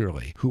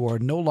particularly who are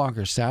no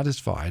longer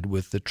satisfied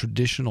with the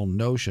traditional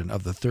notion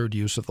of the third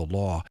use of the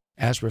law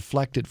as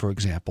reflected, for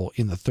example,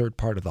 in the third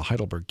part of the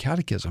Heidelberg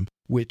Catechism,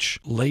 which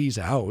lays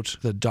out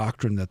the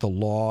doctrine that the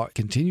law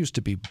continues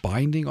to be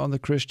binding on the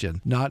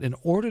Christian, not in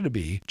order to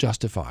be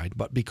justified,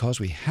 but because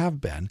we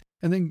have been,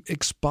 and then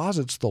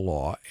exposits the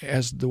law,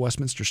 as the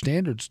Westminster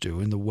Standards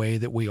do, in the way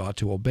that we ought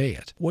to obey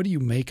it. What do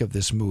you make of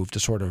this move to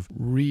sort of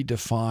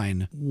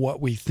redefine what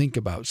we think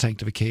about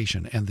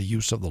sanctification and the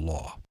use of the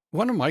law?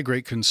 One of my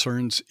great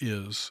concerns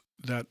is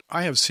that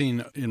I have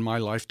seen in my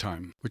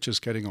lifetime, which is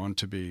getting on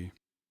to be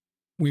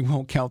we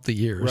won't count the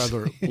years.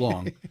 Rather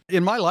long.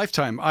 In my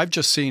lifetime, I've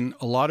just seen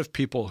a lot of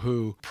people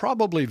who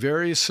probably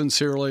very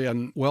sincerely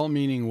and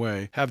well-meaning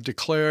way have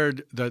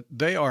declared that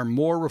they are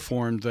more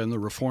Reformed than the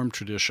Reformed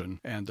tradition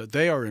and that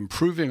they are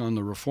improving on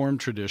the Reformed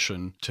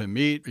tradition to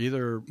meet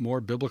either more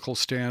biblical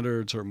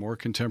standards or more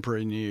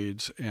contemporary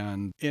needs.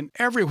 And in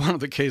every one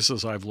of the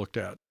cases I've looked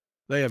at,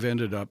 they have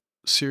ended up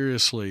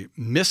seriously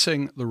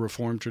missing the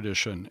Reformed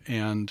tradition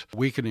and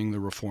weakening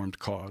the Reformed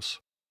cause.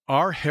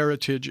 Our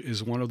heritage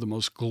is one of the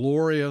most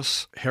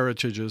glorious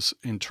heritages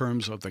in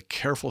terms of the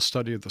careful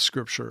study of the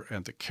Scripture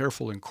and the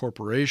careful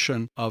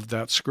incorporation of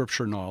that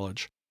Scripture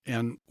knowledge.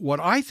 And what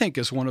I think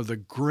is one of the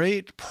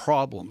great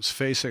problems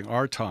facing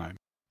our time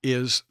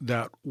is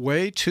that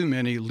way too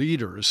many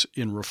leaders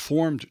in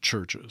Reformed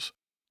churches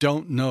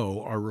don't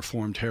know our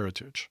Reformed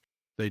heritage.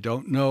 They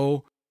don't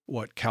know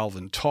what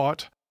Calvin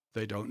taught.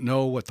 They don't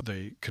know what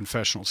the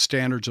confessional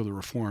standards of the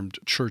Reformed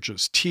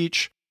churches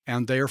teach.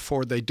 and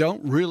therefore they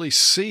don't really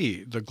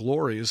see the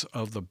glories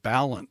of the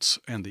balance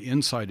and the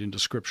insight into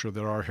Scripture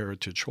that our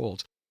heritage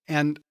holds.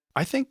 And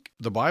I think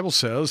the Bible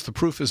says the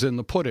proof is in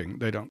the pudding.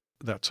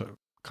 That's a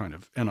kind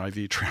of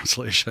NIV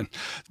translation.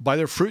 By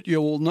their fruit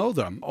you will know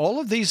them. All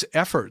of these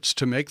efforts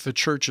to make the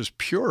churches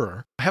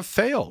purer have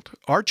failed.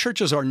 Our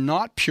churches are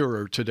not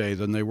purer today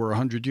than they were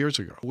 100 years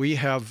ago. We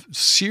have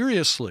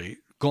seriously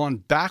gone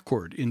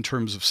backward in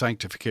terms of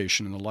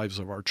sanctification in the lives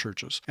of our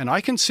churches. And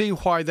I can see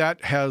why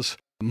that has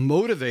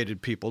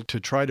motivated people to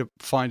try to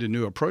find a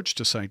new approach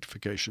to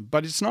sanctification,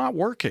 but it's not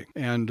working.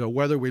 And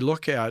whether we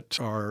look at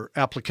our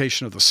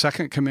application of the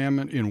second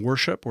commandment in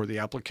worship or the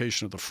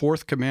application of the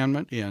fourth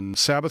commandment in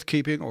Sabbath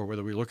keeping, or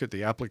whether we look at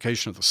the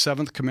application of the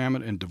seventh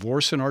commandment in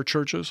divorce in our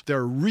churches, there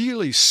are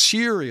really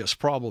serious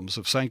problems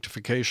of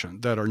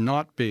sanctification that are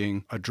not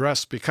being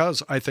addressed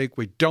because I think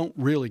we don't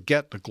really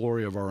get the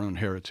glory of our own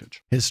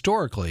heritage.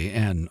 Historically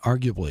and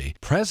arguably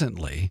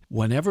presently,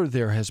 whenever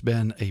there has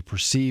been a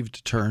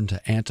perceived turn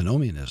to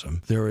antinomianism,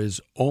 there is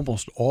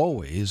almost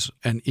always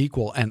an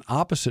equal and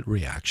opposite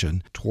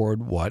reaction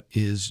toward what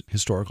is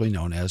historically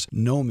known as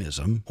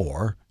nomism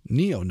or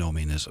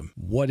neonomianism.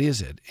 What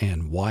is it,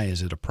 and why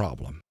is it a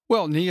problem?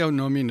 Well,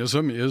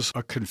 neonomianism is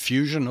a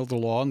confusion of the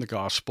law and the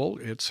gospel.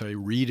 It's a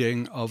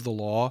reading of the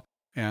law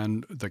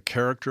and the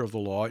character of the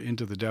law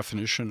into the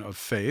definition of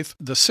faith.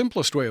 The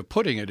simplest way of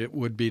putting it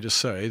would be to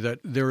say that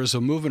there is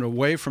a movement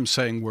away from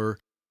saying we're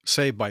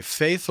saved by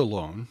faith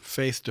alone,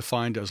 faith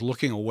defined as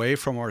looking away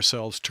from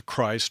ourselves to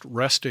Christ,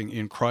 resting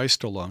in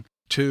Christ alone,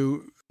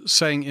 to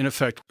saying, in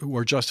effect,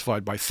 we're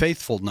justified by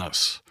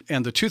faithfulness.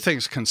 And the two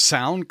things can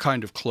sound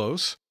kind of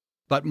close,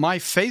 but my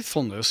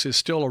faithfulness is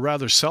still a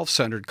rather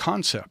self-centered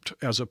concept,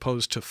 as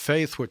opposed to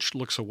faith, which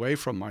looks away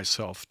from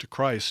myself to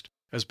Christ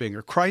as being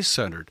a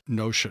Christ-centered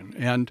notion.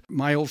 And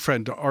my old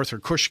friend Arthur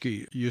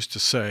Kuschke used to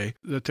say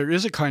that there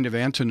is a kind of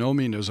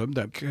antinomianism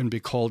that can be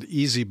called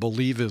easy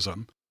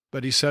believism.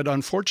 But he said,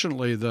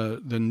 unfortunately,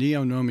 the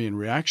neo-nomian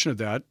reaction of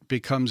that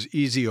becomes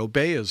easy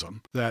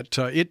obeyism, that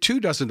it too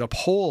doesn't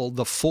uphold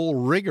the full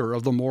rigor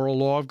of the moral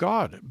law of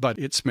God, but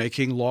it's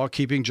making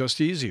law-keeping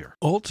just easier.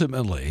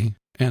 Ultimately,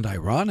 and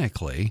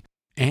ironically,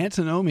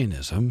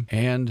 antinomianism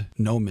and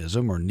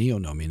nomism or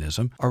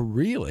neo-nomianism are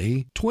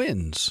really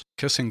twins.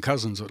 Kissing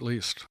cousins, at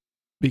least.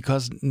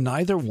 Because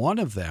neither one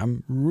of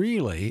them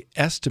really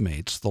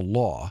estimates the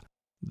law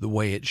the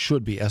way it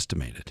should be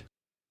estimated.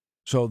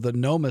 So the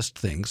nomist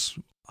thinks,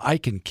 I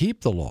can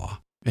keep the law,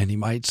 and he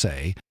might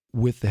say,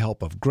 with the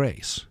help of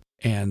grace,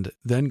 and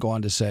then go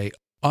on to say,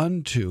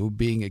 unto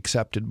being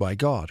accepted by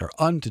God, or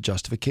unto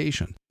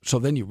justification. So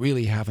then you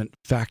really haven't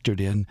factored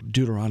in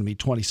Deuteronomy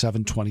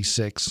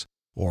 27:26,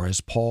 or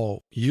as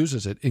Paul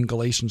uses it in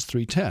Galatians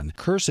 3:10,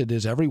 cursed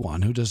is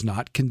everyone who does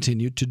not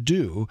continue to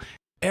do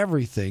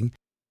everything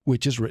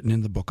which is written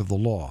in the book of the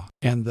law.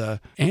 And the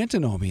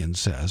antinomian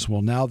says,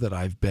 well, now that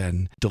I've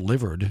been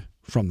delivered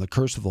from the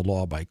curse of the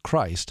law by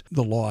Christ,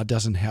 the law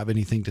doesn't have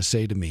anything to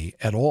say to me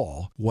at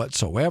all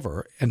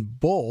whatsoever, and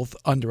both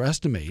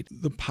underestimate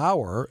the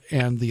power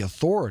and the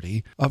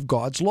authority of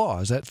God's law.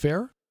 Is that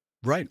fair?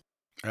 Right.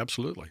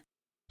 Absolutely.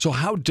 So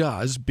how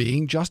does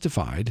being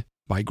justified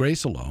by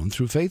grace alone,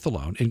 through faith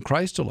alone, in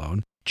Christ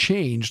alone,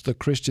 change the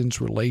Christian's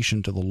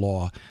relation to the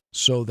law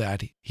so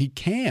that he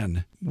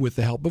can, with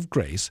the help of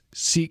grace,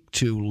 seek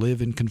to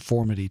live in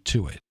conformity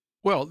to it?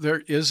 Well,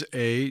 there is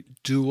a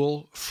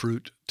dual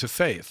fruit to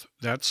faith.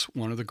 That's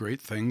one of the great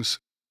things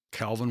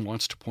Calvin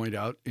wants to point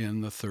out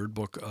in the third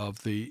book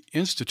of the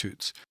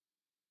Institutes.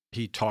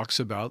 He talks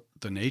about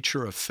the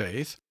nature of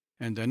faith,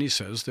 and then he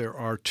says there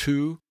are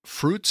two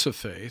fruits of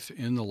faith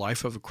in the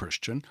life of a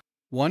Christian.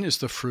 One is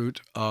the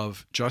fruit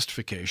of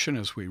justification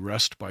as we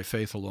rest by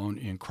faith alone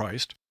in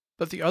Christ,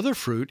 but the other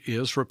fruit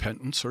is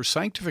repentance or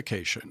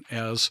sanctification.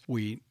 As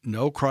we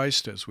know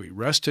Christ, as we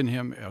rest in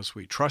Him, as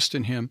we trust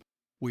in Him,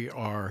 we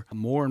are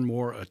more and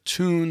more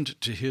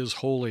attuned to His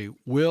holy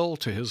will,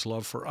 to His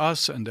love for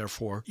us, and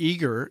therefore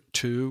eager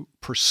to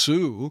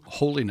pursue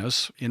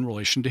holiness in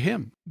relation to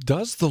Him.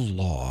 Does the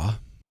law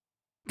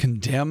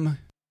condemn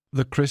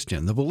the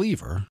Christian, the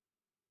believer,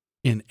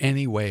 in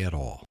any way at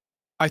all?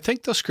 I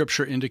think the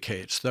Scripture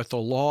indicates that the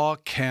law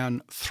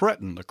can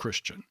threaten the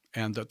Christian,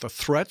 and that the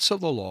threats of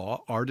the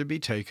law are to be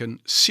taken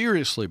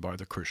seriously by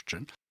the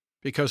Christian,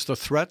 because the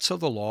threats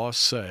of the law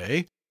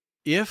say,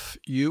 if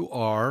you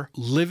are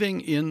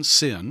living in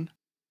sin,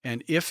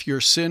 and if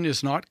your sin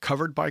is not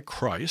covered by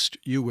Christ,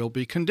 you will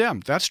be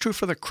condemned. That's true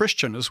for the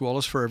Christian as well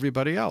as for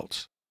everybody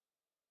else.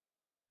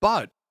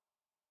 But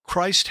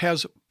Christ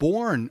has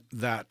borne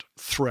that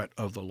threat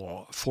of the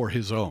law for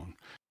His own.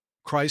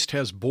 Christ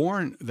has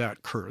borne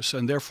that curse,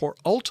 and therefore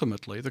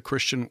ultimately the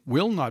Christian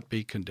will not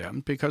be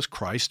condemned because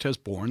Christ has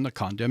borne the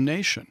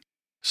condemnation.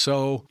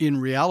 So,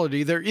 in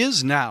reality, there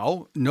is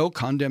now no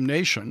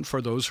condemnation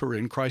for those who are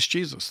in Christ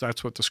Jesus.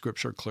 That's what the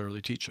Scripture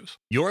clearly teaches.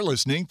 You're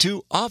listening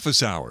to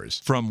Office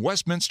Hours from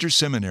Westminster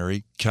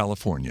Seminary,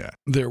 California.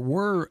 There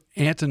were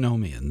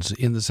antinomians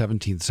in the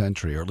 17th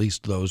century, or at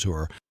least those who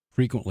are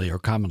frequently or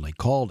commonly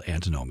called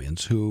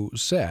antinomians, who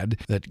said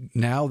that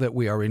now that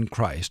we are in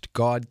Christ,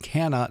 God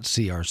cannot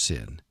see our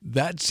sin.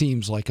 That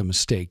seems like a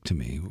mistake to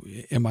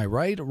me. Am I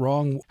right or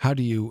wrong? How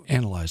do you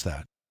analyze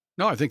that?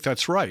 No, I think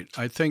that's right.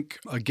 I think,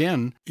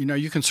 again,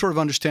 you can sort of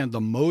understand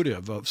the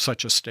motive of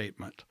such a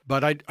statement,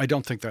 but I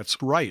don't think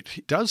that's right.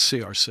 He does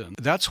see our sin.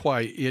 That's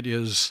why it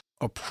is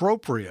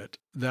appropriate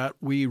that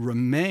we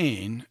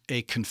remain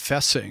a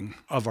confessing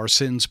of our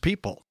sins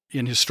people.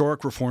 In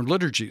historic Reformed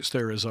liturgies,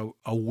 there is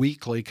a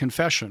weekly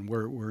confession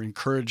where we're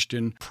encouraged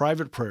in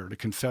private prayer to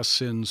confess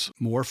sins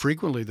more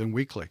frequently than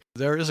weekly.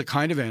 There is a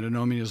kind of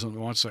antinomianism that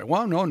wants to say,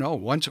 well, no.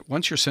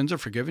 Once your sins are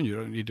forgiven, you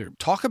don't need to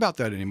talk about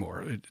that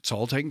anymore. It's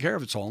all taken care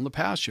of. It's all in the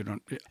past.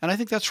 And I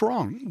think that's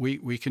wrong.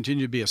 We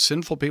continue to be a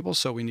sinful people,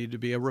 so we need to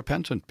be a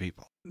repentant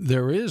people.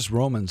 There is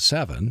Romans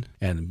 7,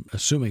 and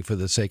assuming for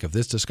the sake of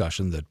this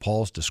discussion that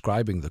Paul's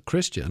describing the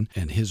Christian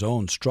and his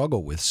own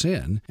struggle with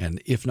sin, and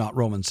if not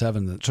Romans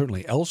 7, then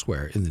certainly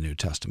elsewhere in the New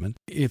Testament,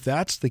 if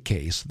that's the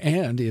case,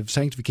 and if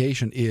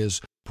sanctification is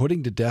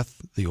putting to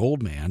death the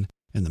old man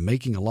and the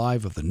making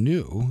alive of the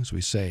new, as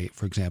we say,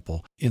 for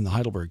example, in the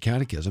Heidelberg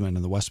Catechism and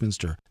in the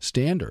Westminster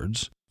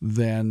Standards,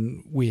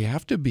 then we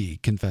have to be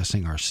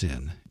confessing our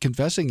sin.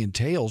 Confessing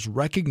entails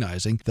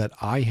recognizing that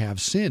I have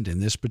sinned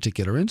in this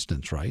particular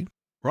instance, right?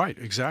 Right,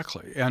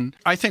 exactly. And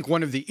I think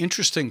one of the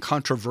interesting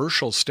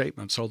controversial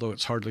statements, although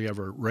it's hardly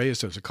ever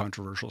raised as a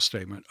controversial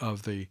statement,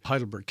 of the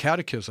Heidelberg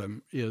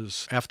Catechism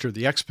is after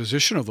the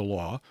exposition of the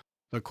law,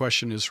 the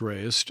question is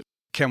raised,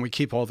 can we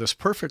keep all this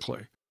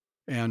perfectly?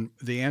 And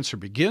the answer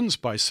begins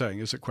by saying,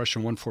 is it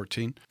question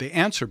 114? The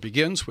answer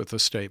begins with the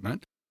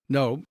statement,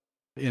 no,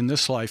 in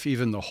this life,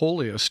 even the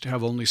holiest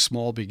have only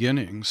small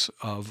beginnings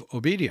of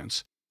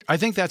obedience. I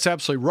think that's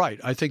absolutely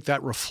right. I think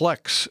that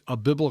reflects a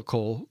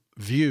biblical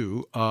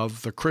view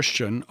of the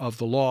Christian, of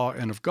the law,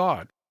 and of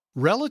God.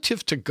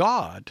 Relative to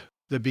God,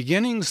 the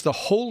beginnings the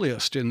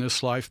holiest in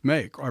this life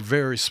make are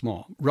very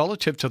small.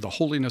 Relative to the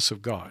holiness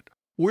of God,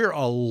 we're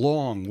a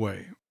long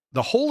way.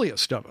 The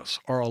holiest of us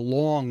are a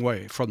long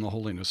way from the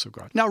holiness of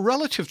God. Now,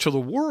 relative to the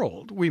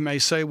world, we may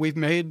say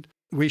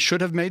we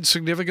should have made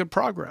significant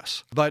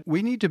progress, but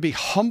we need to be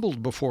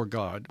humbled before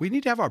God. We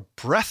need to have our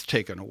breath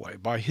taken away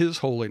by His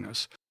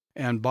holiness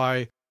and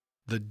by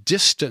the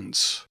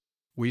distance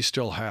we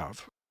still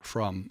have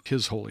from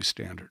His holy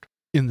standard.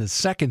 In the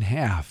second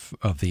half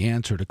of the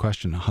answer to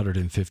question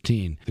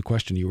 115, the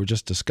question you were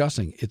just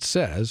discussing, it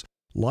says,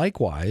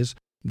 likewise,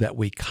 that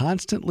we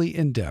constantly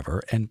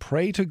endeavor and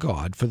pray to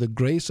God for the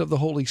grace of the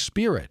Holy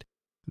Spirit,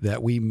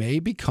 that we may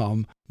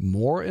become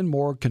more and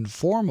more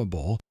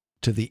conformable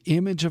to the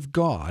image of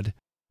God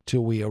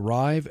till we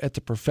arrive at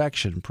the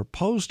perfection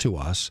proposed to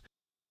us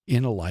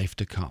in a life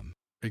to come.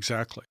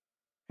 Exactly.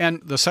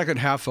 And the second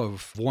half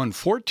of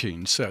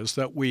 114 says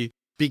that we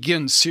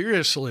begin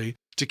seriously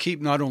to keep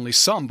not only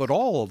some, but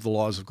all of the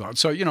laws of God.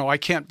 So, I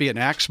can't be an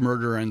axe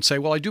murderer and say,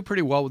 well, I do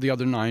pretty well with the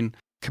other 9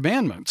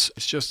 commandments.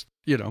 It's just,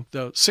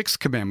 the 6th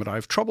commandment I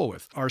have trouble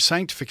with. Our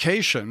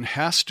sanctification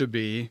has to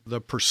be the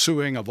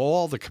pursuing of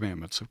all the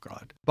commandments of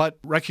God, but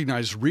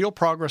recognize real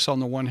progress on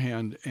the one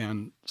hand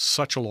and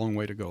such a long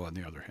way to go on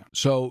the other hand.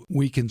 So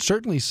we can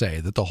certainly say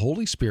that the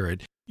Holy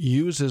Spirit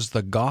uses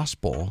the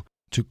gospel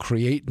to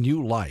create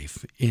new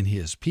life in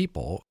His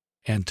people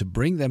and to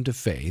bring them to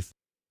faith,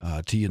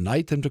 to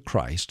unite them to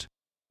Christ,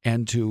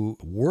 and to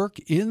work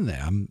in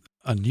them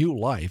a new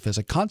life as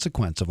a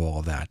consequence of all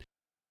of that.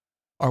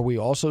 Are we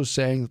also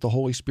saying that the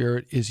Holy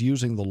Spirit is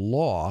using the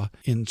law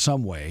in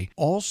some way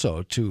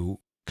also to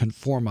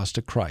conform us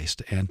to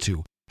Christ and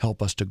to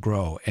help us to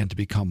grow and to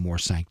become more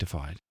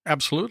sanctified?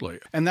 Absolutely.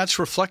 And that's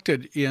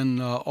reflected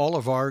in all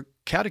of our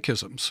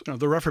catechisms.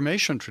 The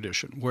Reformation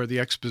tradition, where the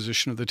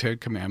exposition of the 10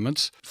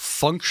 Commandments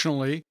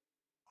functionally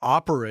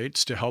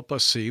operates to help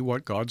us see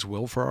what God's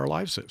will for our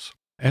lives is.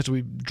 As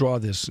we draw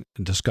this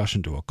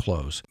discussion to a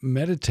close,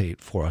 meditate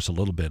for us a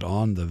little bit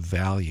on the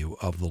value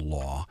of the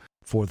law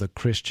for the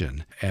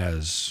Christian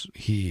as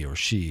he or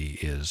she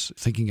is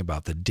thinking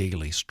about the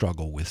daily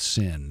struggle with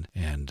sin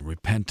and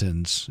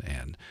repentance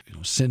and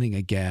sinning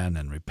again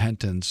and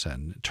repentance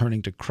and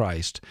turning to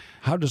Christ.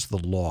 How does the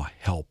law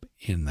help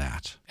in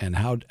that? And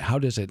how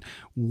does it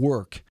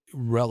work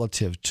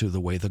relative to the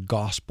way the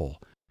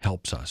gospel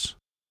helps us?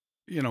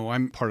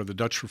 I'm part of the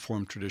Dutch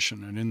Reformed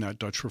tradition, and in that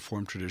Dutch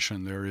Reformed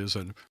tradition, there is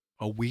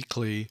a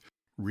weekly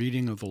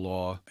reading of the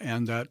law,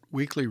 and that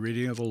weekly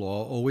reading of the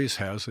law always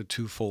has a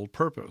twofold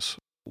purpose.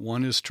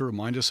 One is to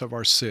remind us of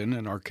our sin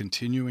and our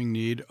continuing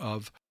need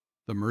of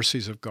the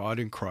mercies of God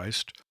in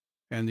Christ,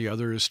 and the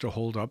other is to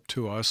hold up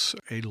to us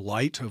a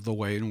light of the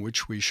way in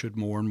which we should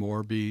more and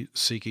more be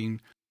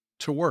seeking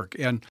to work.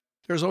 And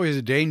there's always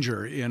a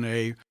danger in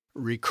a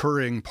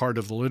recurring part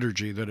of the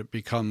liturgy that it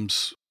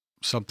becomes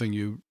something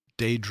you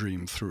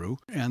daydream through,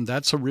 and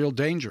that's a real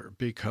danger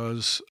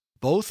because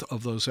both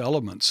of those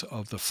elements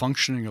of the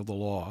functioning of the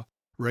law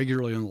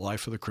regularly in the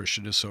life of the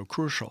Christian is so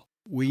crucial.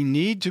 We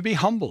need to be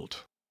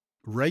humbled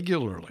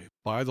regularly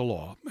by the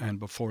law and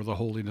before the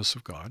holiness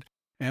of God,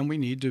 and we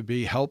need to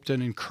be helped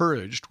and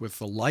encouraged with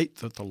the light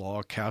that the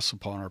law casts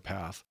upon our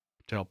path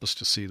to help us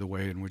to see the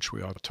way in which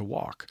we ought to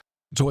walk.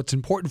 So it's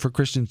important for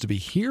Christians to be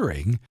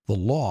hearing the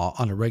law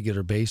on a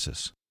regular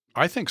basis.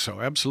 I think so,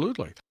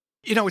 absolutely.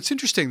 You know, it's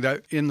interesting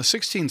that in the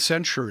 16th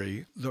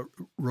century, the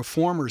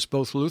reformers,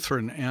 both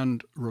Lutheran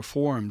and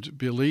Reformed,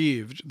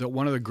 believed that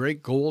one of the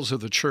great goals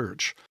of the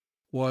church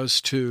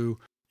was to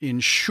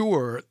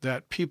ensure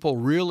that people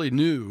really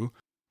knew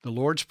the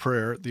Lord's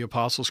Prayer, the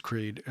Apostles'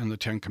 Creed, and the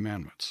Ten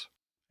Commandments.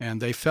 And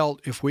they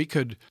felt if we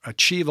could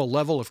achieve a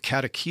level of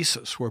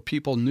catechesis where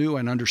people knew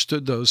and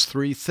understood those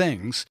three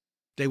things,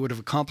 they would have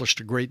accomplished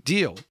a great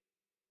deal.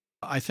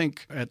 I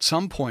think at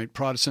some point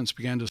Protestants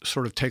began to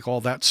sort of take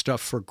all that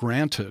stuff for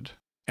granted.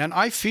 And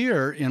I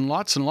fear in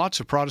lots and lots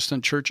of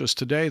Protestant churches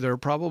today, there are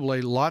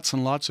probably lots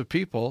and lots of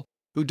people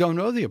who don't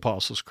know the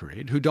Apostles'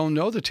 Creed, who don't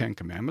know the Ten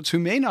Commandments, who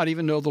may not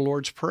even know the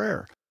Lord's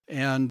Prayer.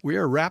 And we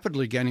are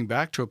rapidly getting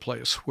back to a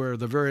place where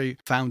the very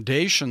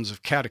foundations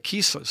of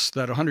catechesis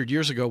that 100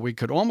 years ago we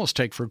could almost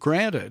take for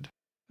granted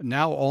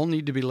now all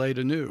need to be laid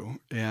anew.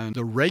 And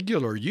the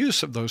regular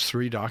use of those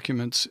three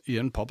documents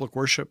in public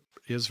worship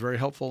is very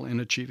helpful in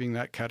achieving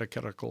that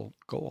catechetical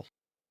goal.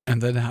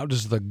 And then how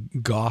does the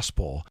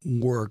gospel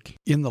work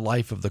in the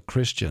life of the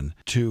Christian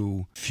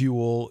to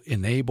fuel,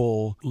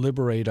 enable,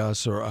 liberate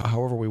us, or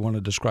however we want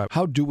to describe?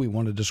 How do we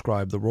want to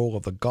describe the role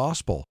of the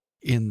gospel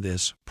in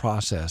this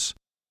process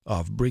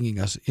of bringing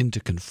us into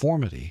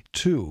conformity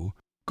to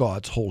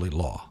God's holy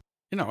law?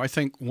 You know, I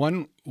think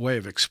one way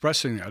of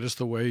expressing that is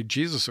the way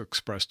Jesus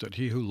expressed it.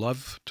 He who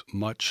loved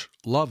much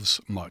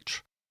loves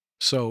much.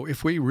 So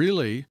if we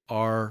really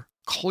are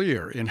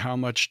clear in how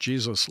much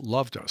Jesus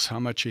loved us, how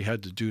much he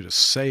had to do to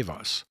save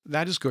us,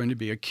 that is going to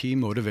be a key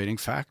motivating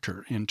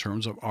factor in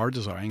terms of our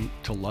desiring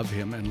to love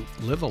him and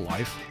live a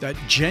life that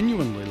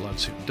genuinely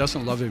loves him,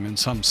 doesn't love him in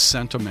some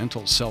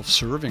sentimental,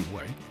 self-serving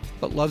way,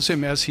 but loves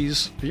him as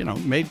he's,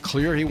 made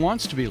clear he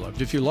wants to be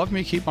loved. If you love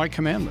me, keep my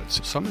commandments.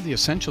 Some of the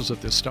essentials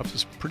of this stuff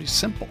is pretty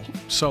simple.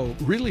 So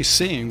really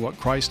seeing what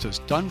Christ has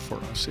done for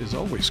us is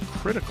always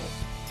critical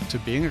to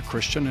being a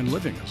Christian and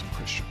living as a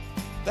Christian.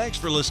 Thanks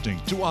for listening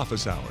to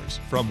Office Hours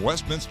from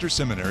Westminster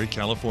Seminary,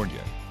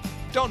 California.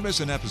 Don't miss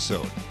an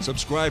episode.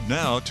 Subscribe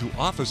now to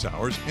Office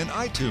Hours in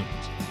iTunes.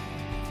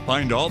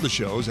 Find all the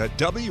shows at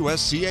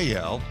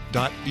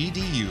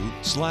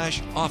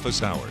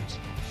wscal.edu/officehours.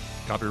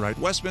 Copyright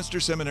Westminster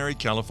Seminary,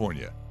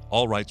 California.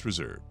 All rights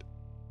reserved.